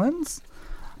Bootsy Collins.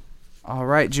 All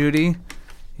right, Judi,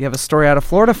 you have a story out of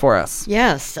Florida for us.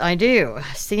 Yes, I do.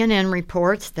 CNN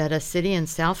reports that a city in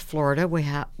South Florida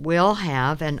will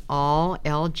have an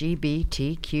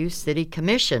all-LGBTQ city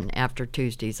commission after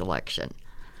Tuesday's election.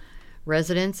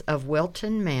 Residents of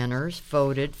Wilton Manors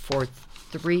voted for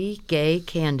 3 gay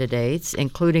candidates,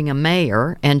 including a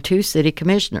mayor and 2 city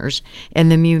commissioners, in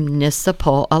the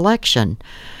municipal election.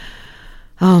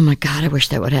 Oh, my God, I wish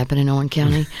that would happen in Owen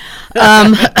County.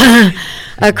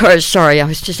 Of course, sorry, I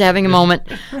was just having a moment.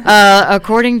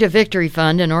 According to Victory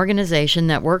Fund, an organization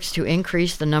that works to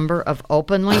increase the number of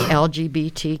openly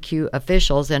LGBTQ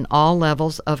officials in all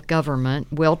levels of government,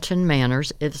 Wilton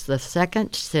Manors is the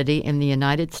second city in the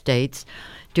United States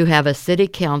to have a city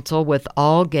council with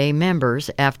all gay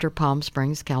members after Palm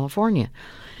Springs, California.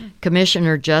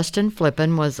 Commissioner Justin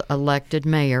Flippin was elected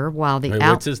mayor while the...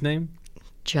 what's his name?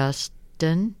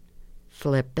 Justin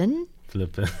Flippin. I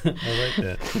like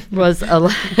that. Was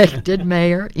elected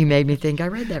mayor. You made me think I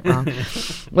read that wrong.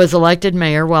 Was elected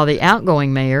mayor while the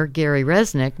outgoing mayor, Gary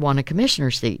Resnick, won a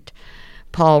commissioner seat.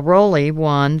 Paul Rowley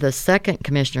won the second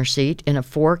commissioner seat in a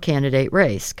 4-candidate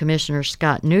race. Commissioner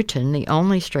Scott Newton, the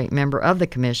only straight member of the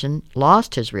commission,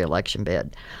 lost his re-election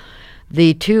bid.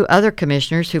 The two other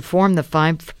commissioners who form the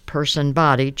 5-person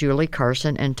body, Julie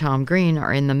Carson and Tom Green,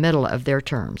 are in the middle of their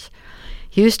terms.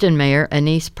 Houston Mayor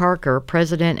Anise Parker,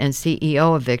 president and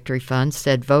CEO of Victory Fund,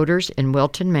 said voters in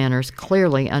Wilton Manors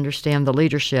clearly understand the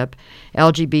leadership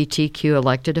LGBTQ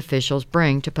elected officials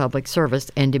bring to public service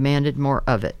and demanded more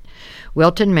of it.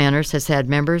 Wilton Manors has had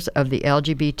members of the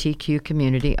LGBTQ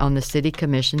community on the city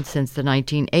commission since the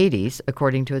 1980s,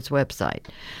 according to its website.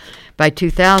 By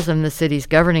 2000, the city's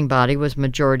governing body was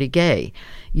majority gay.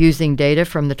 Using data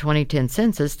from the 2010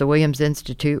 census, the Williams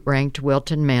Institute ranked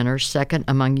Wilton Manors second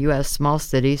among U.S. small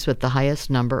cities with the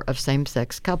highest number of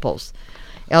same-sex couples.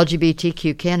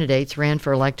 LGBTQ candidates ran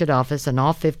for elected office in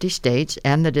all 50 states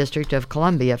and the District of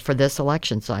Columbia for this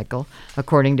election cycle,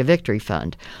 according to Victory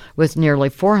Fund, with nearly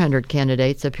 400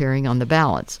 candidates appearing on the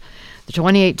ballots. The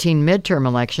 2018 midterm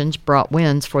elections brought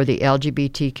wins for the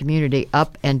LGBT community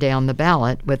up and down the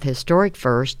ballot, with historic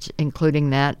firsts, including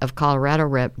that of Colorado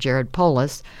Rep. Jared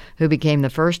Polis, who became the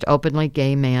first openly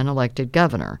gay man elected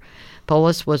governor.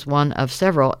 Polis was one of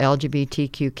several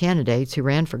LGBTQ candidates who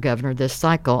ran for governor this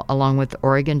cycle, along with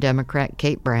Oregon Democrat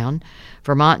Kate Brown,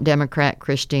 Vermont Democrat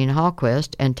Christine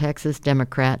Hallquist, and Texas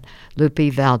Democrat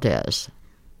Lupe Valdez.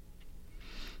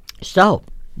 So,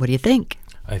 what do you think?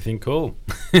 I think cool.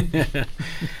 I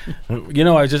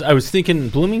was thinking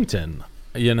Bloomington.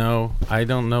 I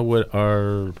don't know what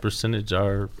our percentage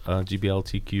are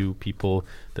GBLTQ people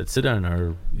that sit on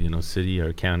our city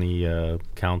or county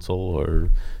council or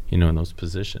in those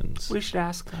positions. We should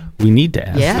ask them. We need to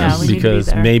ask them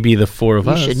because maybe the four of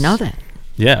us. You should know that.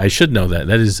 Yeah, I should know that.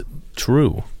 That is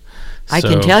true. I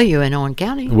can tell you in Owen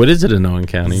County. What is it in Owen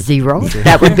County? 0.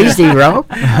 That would be 0.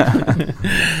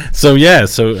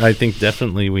 So I think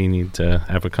definitely we need to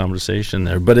have a conversation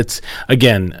there. But it's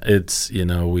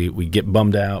we get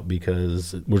bummed out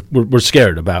because we're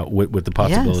scared about what the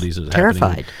possibilities of terrified.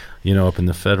 Happening, up in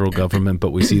the federal government.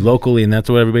 But we see locally, and that's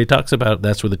what everybody talks about.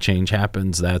 That's where the change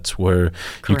happens. That's where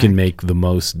you can make the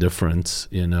most difference.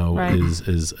 Right.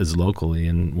 is locally,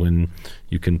 and when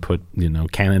you can put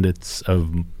candidates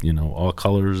of all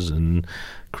colors and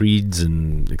creeds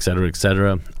and et cetera,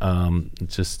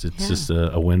 it's just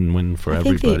a win-win for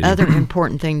everybody. I think the other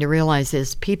important thing to realize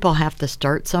is people have to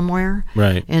start somewhere.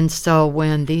 Right. And so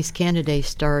when these candidates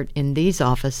start in these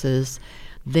offices,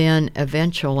 then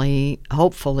eventually,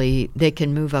 hopefully, they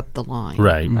can move up the line.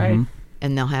 Right. Right.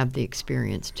 And they'll have the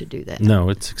experience to do that. No,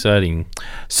 it's exciting.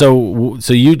 So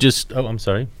you just... Oh, I'm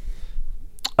sorry.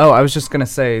 Oh, I was just going to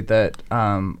say that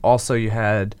also you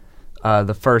had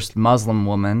the first Muslim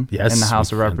woman in the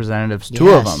House of Representatives.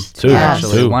 Two of them,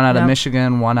 actually. One out of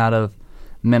Michigan, one out of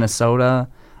Minnesota.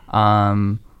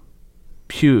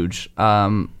 Huge.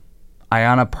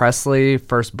 Ayanna Pressley,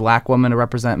 first black woman to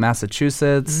represent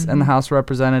Massachusetts in the House of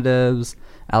Representatives.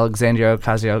 Alexandria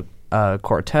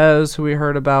Ocasio-Cortez, who we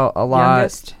heard about a lot.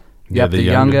 Youngest. Yep, the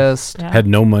youngest. Yeah. Had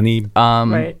no money,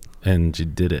 right. And she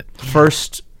did it.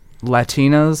 First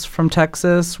Latinas from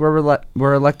Texas were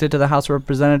elected to the House of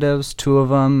Representatives, 2 of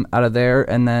them out of there.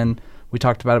 And then we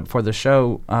talked about it before the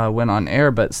show went on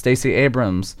air, but Stacey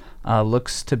Abrams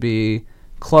looks to be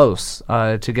close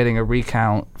to getting a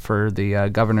recount for the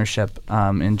governorship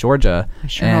in Georgia. I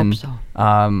sure hope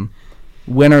so.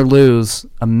 Win or lose,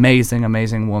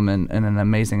 amazing woman in an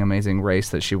amazing race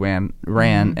that she ran.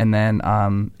 And then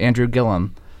Andrew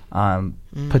Gillum,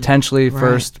 potentially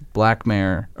first black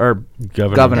mayor or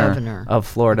governor of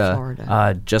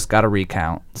Florida. Just got a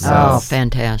recount. So.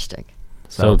 Fantastic.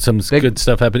 So some good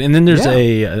stuff happened. And then there's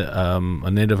a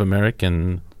Native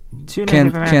American... 2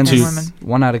 Native American women.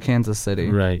 One out of Kansas City.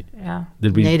 Right. Yeah.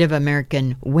 Native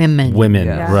American women.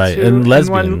 Yeah. Right. 2 and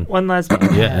lesbian. And one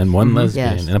lesbian. Yeah, and one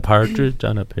lesbian. Yes. And a partridge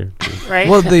on a pear tree. Right.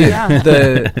 Well,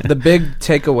 the big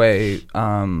takeaway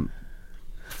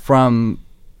from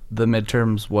the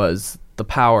midterms was the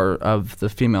power of the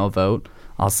female vote.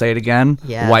 I'll say it again.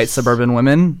 Yes. White suburban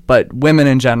women, but women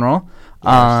in general.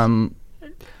 Yes.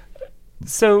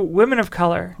 So women of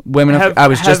color. I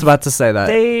was just about to say that.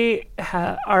 They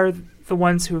are the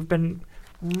ones who have been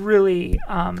really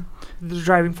the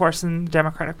driving force in the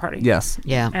Democratic Party. Yes.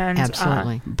 Yeah, and,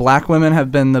 absolutely. Black women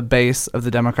have been the base of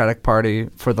the Democratic Party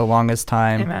for the longest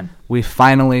time. Amen. We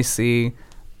finally see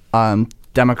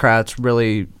Democrats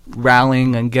really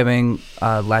rallying and giving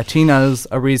Latinos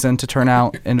a reason to turn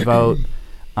out and vote.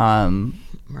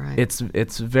 Right.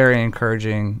 It's very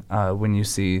encouraging when you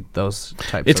see those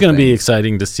types. It's going to be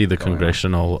exciting to see the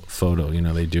congressional photo.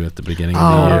 They do at the beginning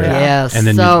of the year. Yes, and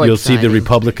then you'll see the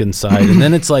Republican side, and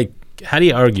then it's like, how do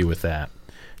you argue with that?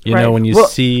 When you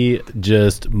see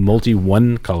just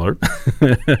one color,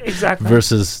 exactly,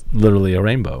 versus literally a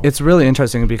rainbow. It's really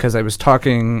interesting because I was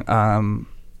talking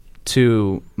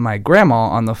to my grandma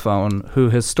on the phone, who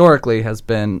historically has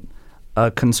been a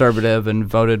conservative and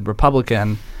voted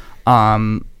Republican.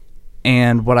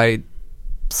 And what I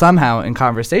somehow in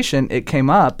conversation, it came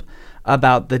up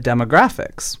about the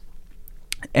demographics.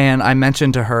 And I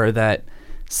mentioned to her that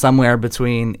somewhere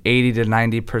between 80 to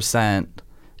 90%,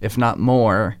 if not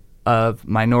more, of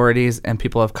minorities and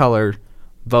people of color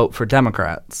vote for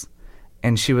Democrats.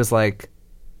 And she was like,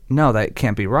 no, that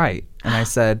can't be right. And I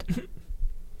said,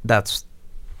 that's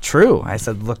true. I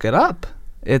said, look it up.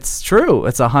 It's true.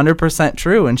 It's 100%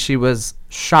 true. And she was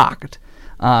shocked.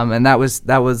 And that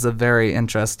was a very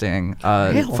interesting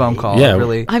phone call. Yeah.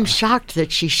 Really, I'm shocked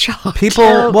that she's shocked.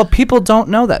 People don't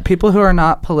know that. People who are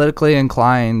not politically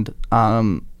inclined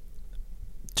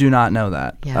do not know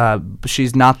that. Yeah.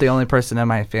 She's not the only person in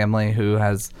my family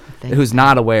who's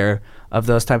not aware of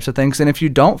those types of things. And if you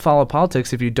don't follow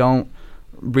politics, if you don't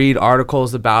read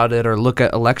articles about it or look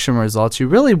at election results, you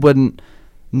really wouldn't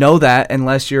know that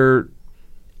unless you're,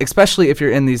 especially if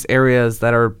you're in these areas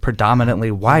that are predominantly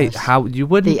white. Yes. How you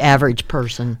wouldn't, the average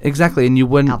person. exactly, and you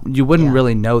wouldn't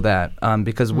really know that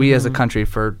because we as a country,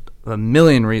 for a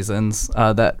million reasons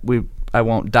that I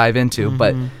won't dive into,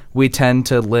 but we tend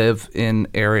to live in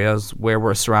areas where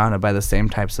we're surrounded by the same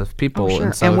types of people. Oh, sure.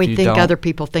 And, so and if we you think don't- other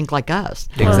people think like us.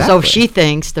 Exactly. So if she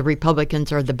thinks the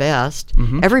Republicans are the best,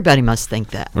 everybody must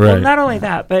think that. Right. Well, not only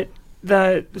that, but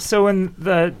when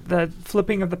the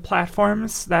flipping of the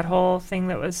platforms, that whole thing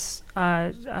that was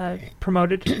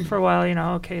promoted for a while,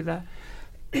 the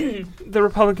the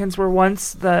Republicans were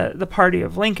once the party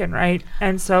of Lincoln, right?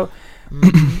 And so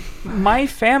my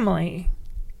family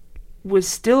was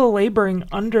still laboring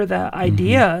under the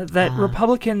idea that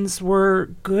Republicans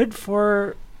were good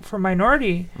for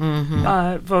minority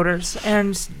voters,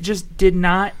 and just did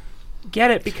not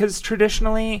get it because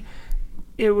traditionally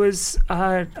it was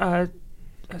a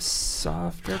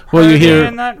softer party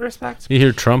in that respect. You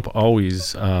hear Trump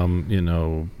always,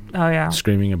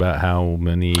 screaming about how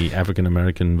many African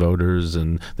American voters,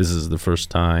 and this is the first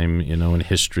time, in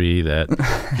history that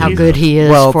How good he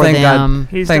is for thank them.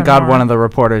 God, thank God one of the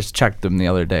reporters checked him the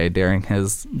other day during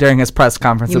his press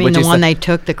conference. You mean which the he one said, they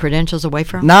took the credentials away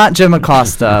from? not Jim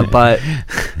Acosta, but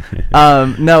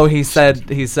no, he said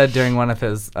during one of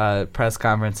his press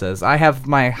conferences, I have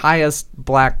my highest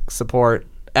black support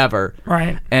ever.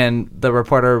 Right. And the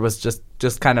reporter was just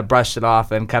kind of brushed it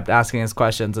off and kept asking his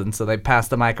questions, and so they passed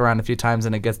the mic around a few times,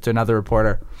 and it gets to another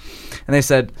reporter, and they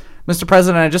said, Mr.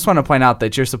 President, I just want to point out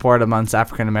that your support amongst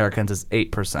African Americans is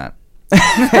 8%.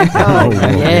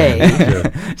 Yay.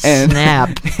 And Snap.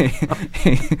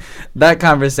 that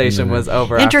conversation was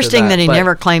over. Interesting after that he but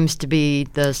never claims to be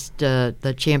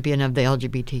the champion of the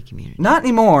LGBT community. Not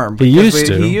anymore. He because used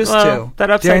to. He used Well, to.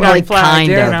 that upside During down He flag. kind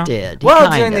you of know. did. He Well,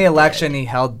 kind during the of election, he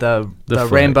held the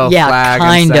flag. rainbow Yeah, flag.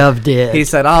 kind and said, of did. He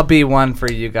said, "I'll be one for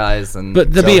you guys." And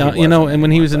But to so be, he and wasn't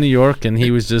when he was in anymore, New York and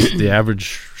he was just the average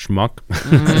schmuck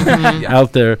Mm-hmm.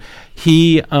 out there,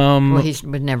 he Well, he's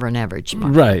was never an average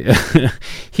mark. right,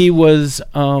 he was,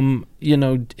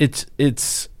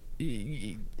 it's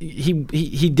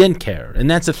he didn't care, and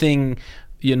that's the thing,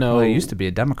 Well, he used to be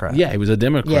a Democrat. Yeah, he was a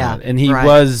Democrat, Yeah, and he right,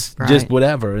 was just right.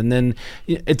 whatever. And then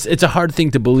it's a hard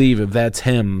thing to believe if that's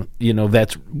him.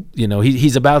 That's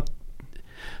he's about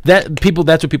that. People,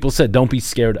 that's what people said. Don't be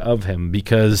scared of him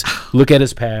because look at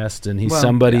his past, and he's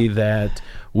somebody that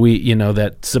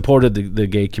that supported the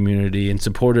gay community and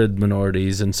supported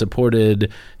minorities and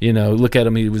supported look at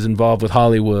him. He was involved with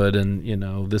Hollywood and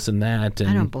this and that. And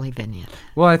I don't believe any of that.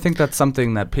 Well, I think that's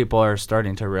something that people are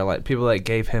starting to realize. People that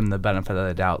gave him the benefit of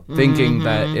the doubt, thinking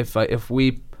that if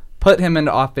we put him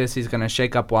into office, he's going to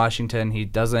shake up Washington.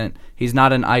 He's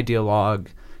not an ideologue.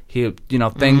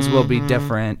 Things will be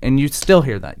different, and you still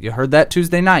hear that. You heard that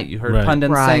Tuesday night. You heard Right.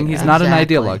 pundits Right, saying he's not an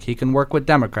exactly. ideologue. He can work with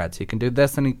Democrats. He can do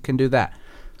this and he can do that.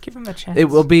 Give him a chance. It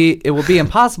will be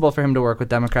impossible for him to work with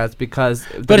Democrats because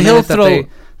But he'll throw-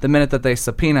 the minute that they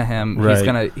subpoena him,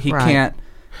 Right. he Right.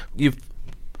 can't.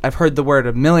 I've heard the word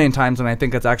a million times, and I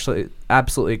think it's actually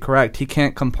absolutely correct. He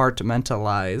can't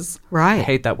compartmentalize. Right. I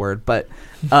hate that word, but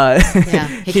he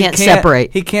can't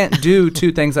separate. He can't do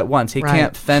two things at once. He Right.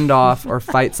 can't fend off or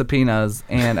fight subpoenas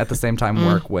and at the same time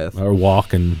work with. or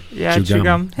walk and chew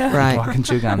gum. Right. Walk and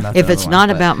chew gum. That's If another it's one, not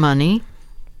but- about money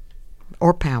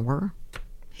or power,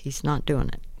 he's not doing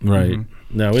it. Right.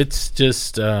 No, it's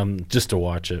just to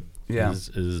watch it. Yeah.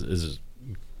 Is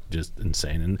just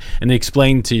insane. And they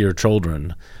explain to your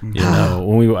children, you know,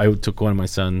 when I took one of my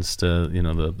sons to, you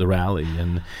know, the rally,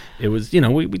 and it was, you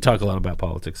know, we talk a lot about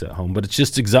politics at home, but it's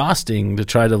just exhausting to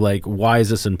try to like, why is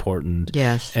this important?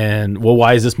 Yes. And well,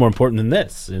 why is this more important than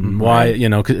this? And why, you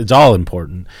know, 'cause it's all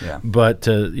important. Yeah. But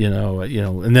you know,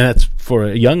 and then that's for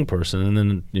a young person, and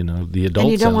then, you know, the adults.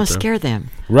 And you don't want to scare them,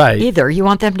 right? Either you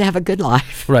want them to have a good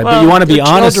life, right? Well, but you want to be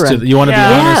honest. You want to be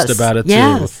honest about it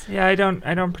too. Yeah, I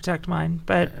don't protect mine,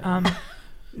 but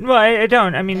well, I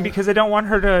don't. I mean, because I don't want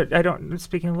her to. I don't.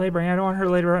 Speaking of laboring, I don't want her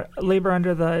to labor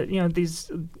under the, you know,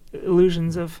 these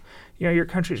illusions of, you know, your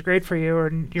country's great for you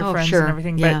and your friends and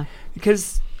everything. But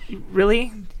because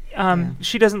really,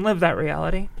 she doesn't live that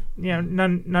reality. You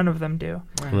know, none of them do.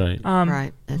 Right.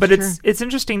 Right. But true. It's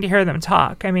interesting to hear them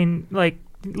talk. I mean, like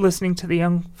listening to the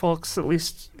young folks, at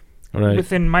least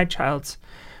within my child's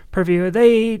purview,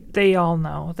 they all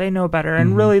know. They know better,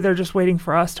 and really they're just waiting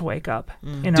for us to wake up.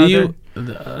 You know, do you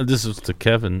this is to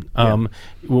Kevin,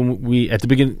 when we at the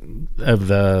beginning of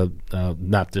the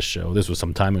not this show, this was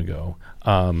some time ago,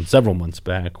 several months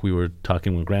back, we were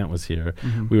talking when Grant was here,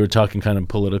 we were talking kind of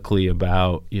politically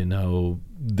about, you know,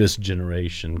 this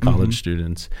generation, college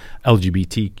students,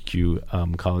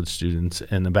 LGBTQ college students,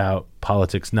 and about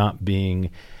politics not being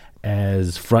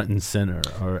as front and center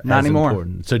or not as anymore.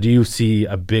 Important. So do you see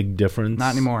a big difference?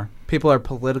 Not anymore. People are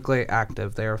politically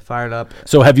active. They are fired up.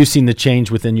 So have you seen the change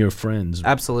within your friends?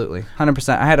 Absolutely.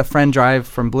 100%. I had a friend drive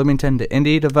from Bloomington to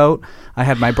Indy to vote. I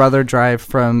had my brother drive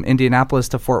from Indianapolis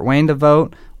to Fort Wayne to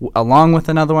vote, along with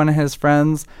another one of his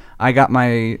friends. I got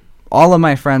all of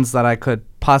my friends that I could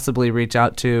possibly reach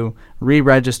out to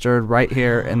re-registered right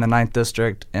here in the 9th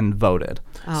District and voted.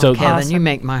 Oh, so Kevin, awesome. You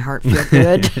make my heart feel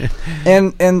good.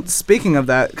 And speaking of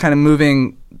that, kind of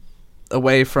moving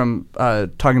away from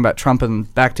talking about Trump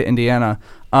and back to Indiana,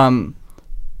 I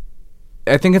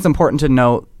think it's important to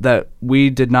note that we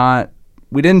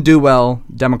didn't do well,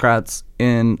 Democrats,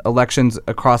 in elections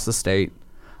across the state.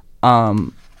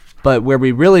 But where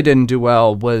we really didn't do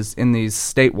well was in these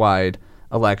statewide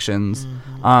elections.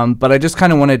 But I just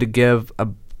kind of wanted to give a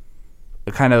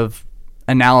kind of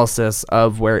analysis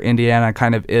of where Indiana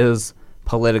kind of is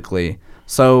politically.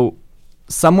 So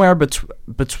somewhere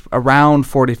around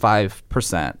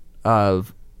 45%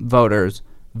 of voters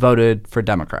voted for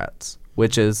Democrats,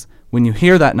 which is, when you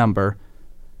hear that number,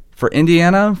 for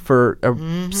Indiana, for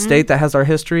a state that has our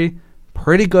history,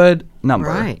 pretty good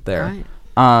number there.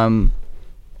 Right.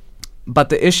 But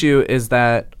the issue is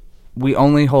that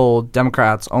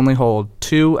Democrats only hold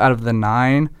 2 out of the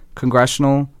 9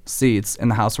 congressional seats in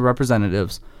the House of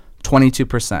Representatives,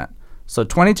 22%. So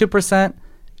 22%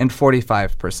 and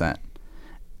 45%.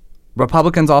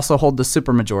 Republicans also hold the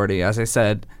supermajority, as I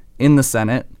said, in the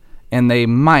Senate, and they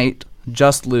might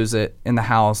just lose it in the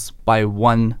House by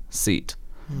 1 seat.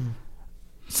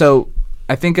 So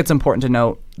I think it's important to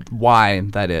note why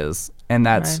that is, and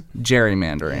that's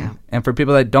gerrymandering. Yeah. And for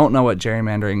people that don't know what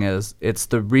gerrymandering is, it's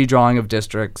the redrawing of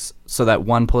districts so that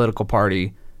one political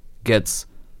party gets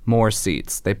more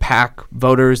seats. They pack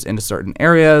voters into certain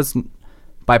areas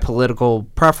by political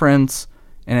preference,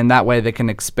 and in that way they can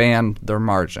expand their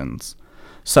margins.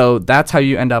 So that's how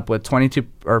you end up with 22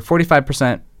 or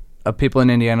 45% of people in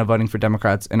Indiana voting for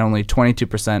Democrats and only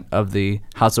 22% of the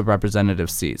House of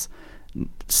Representatives seats.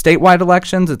 Statewide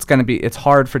elections, it's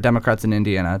hard for Democrats in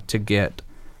Indiana to get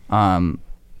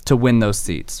to win those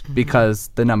seats because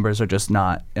the numbers are just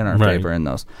not in our favor in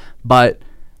those. But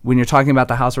when you're talking about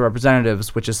the House of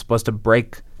Representatives, which is supposed to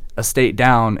break a state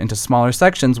down into smaller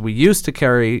sections, we used to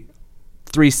carry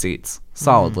 3 seats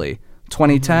solidly.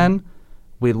 2010,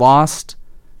 we lost.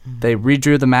 They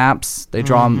redrew the maps. They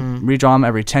redraw them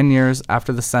every 10 years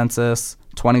after the census.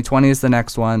 2020 is the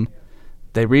next one.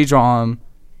 They redraw them.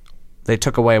 They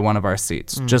took away one of our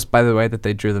seats just by the way that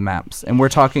they drew the maps. And we're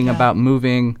talking about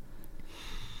moving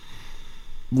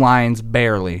lines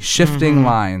barely, shifting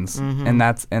lines, and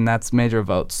that's major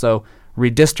votes. So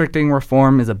redistricting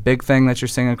reform is a big thing that you're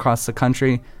seeing across the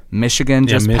country. Michigan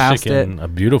just passed it. A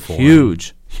beautiful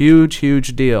huge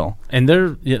deal. And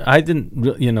I didn't,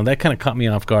 that kind of caught me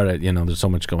off guard. There's so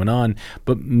much going on,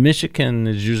 but Michigan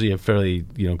is usually a fairly,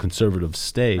 conservative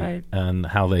state and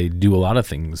how they do a lot of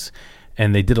things.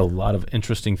 And they did a lot of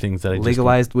interesting things that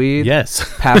legalized weed. Yes,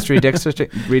 passed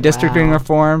redistricting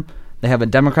reform. They have a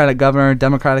Democratic governor,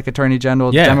 Democratic attorney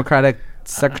general, Democratic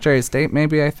secretary of state,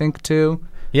 maybe I think too.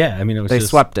 Yeah, I mean, it was they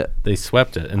swept it. They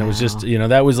swept it, and it was just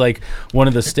that was like one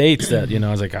of the states that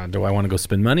I was like, do I want to go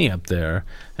spend money up there?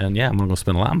 And I'm gonna go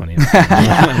spend a lot of money up there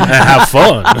and have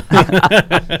fun.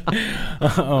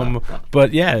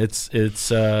 But yeah, it's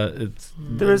there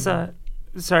was a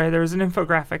there was an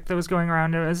infographic that was going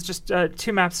around. It was just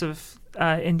 2 maps of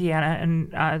Indiana,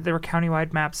 and they were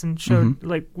countywide maps, and showed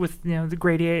like with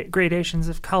the gradations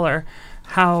of color,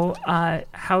 how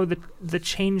the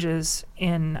changes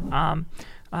in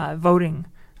voting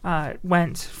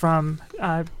went from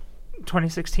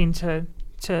 2016 to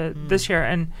this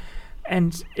year,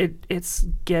 and it's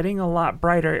getting a lot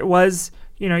brighter. It was,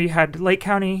 you had Lake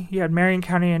County, you had Marion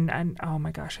County, and oh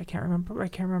my gosh, I can't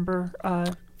remember.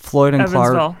 Floyd and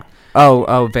Evansville.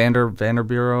 Clark.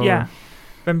 Vanderbureau. Yeah,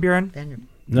 Van Buren.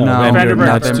 No,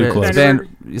 Vanderbilt. that's too close.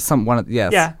 Vanderbilt.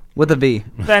 Yes, with a V.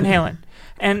 Van Halen.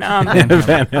 And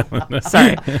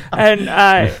sorry,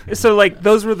 and so like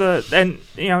those were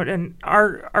and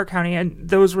our county, and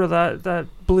those were the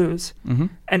blues,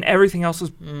 and everything else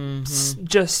was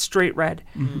just straight red.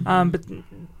 But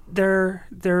they're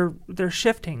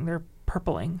shifting, they're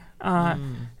purpling,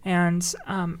 and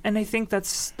I think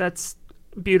that's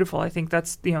beautiful. I think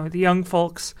that's the young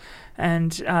folks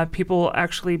and people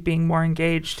actually being more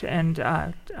engaged, and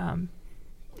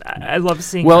I love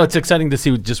seeing. Well, it's exciting to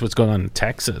see just what's going on in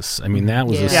Texas. I mean, that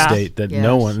was a state that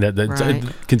no one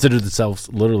that considered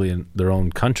themselves literally in their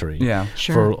own country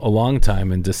for a long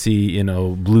time, and to see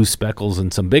blue speckles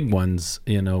and some big ones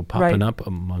popping up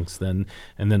amongst them.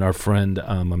 And then our friend,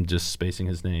 I'm just spacing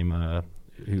his name,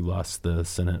 who lost the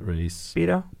Senate race.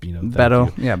 Beto.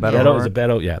 Yeah, Beto. Was it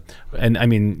Beto? Yeah. And I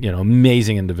mean,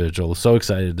 amazing individual. So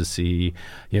excited to see.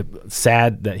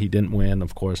 Sad that he didn't win,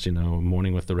 of course,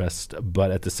 mourning with the rest.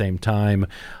 But at the same time,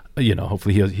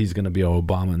 hopefully he's going to be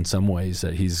Obama in some ways,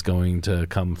 that he's going to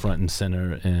come front and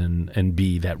center and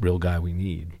be that real guy we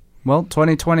need. Well,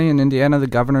 2020 in Indiana, the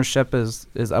governorship is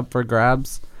up for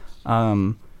grabs.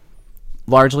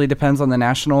 Largely depends on the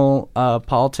national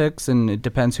politics, and it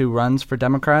depends who runs for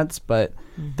Democrats, but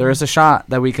there is a shot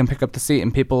that we can pick up the seat,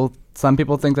 and some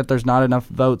people think that there's not enough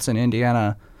votes in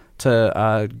Indiana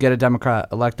to get a Democrat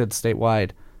elected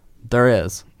statewide. There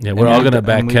is. Yeah, we're all going to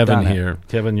back Kevin here.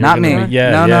 Kevin, you're not me.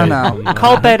 No.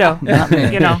 Call Beto. Not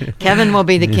me. Kevin will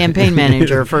be the campaign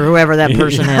manager for whoever that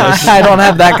person is. I don't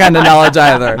have that kind of knowledge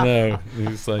either. No,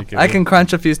 he's like I can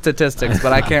crunch a few statistics,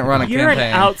 but I can't run a campaign. You're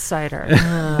an outsider.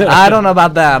 I don't know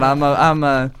about that. I'm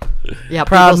a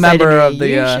proud member of the.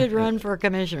 You should run for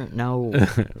commissioner. No.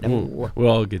 We'll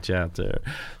all get you out there.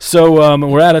 So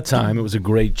we're out of time. It was a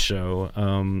great show.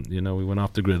 We went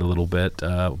off the grid a little bit,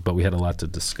 but we had a lot to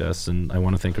discuss, and I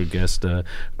want to thank our guest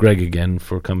Greg again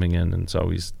for coming in, and it's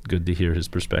always good to hear his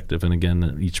perspective. And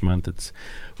again, each month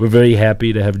we're very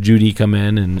happy to have Judi come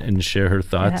in and share her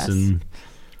thoughts and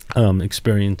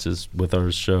experiences with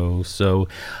our show. So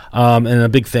and a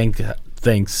big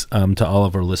thanks to all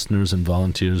of our listeners and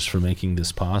volunteers for making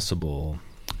this possible.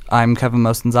 I'm Kevin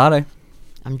Mostenzade.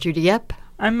 I'm Judi Yep.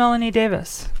 I'm Melanie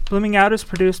Davis. Blooming Out is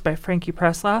produced by Frankie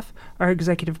Preslaff. Our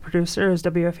executive producer is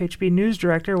WFHB News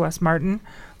Director Wes Martin.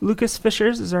 Lucas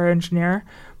Fishers is our engineer.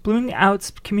 Blooming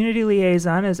Out's community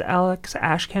liaison is Alex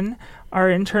Ashkin. Our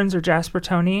interns are Jasper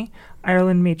Toney,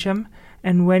 Ireland Meacham,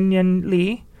 and Wenyan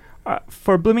Lee.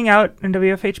 For Blooming Out and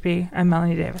WFHB, I'm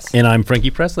Melanie Davis. And I'm Frankie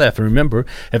Preslaff. And remember,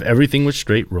 if everything was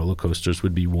straight, roller coasters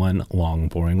would be one long,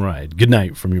 boring ride. Good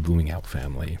night from your Blooming Out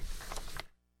family.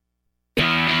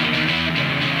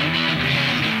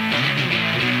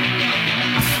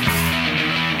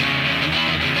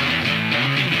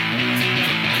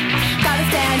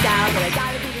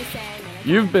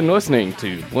 You've been listening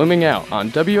to Blooming Out on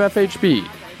WFHB.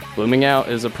 Blooming Out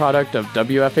is a product of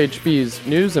WFHB's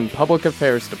News and Public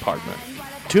Affairs Department.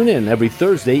 Tune in every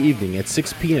Thursday evening at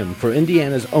 6 p.m. for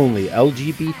Indiana's only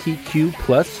LGBTQ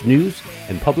plus news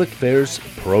and public affairs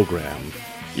program.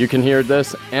 You can hear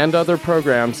this and other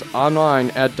programs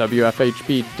online at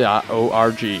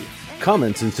WFHB.org.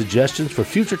 Comments and suggestions for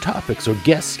future topics or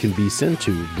guests can be sent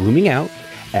to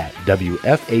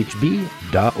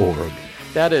bloomingout@WFHB.org.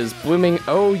 That is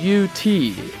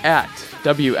BloomingOUT at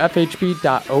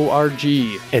WFHB.org.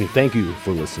 And thank you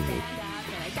for listening.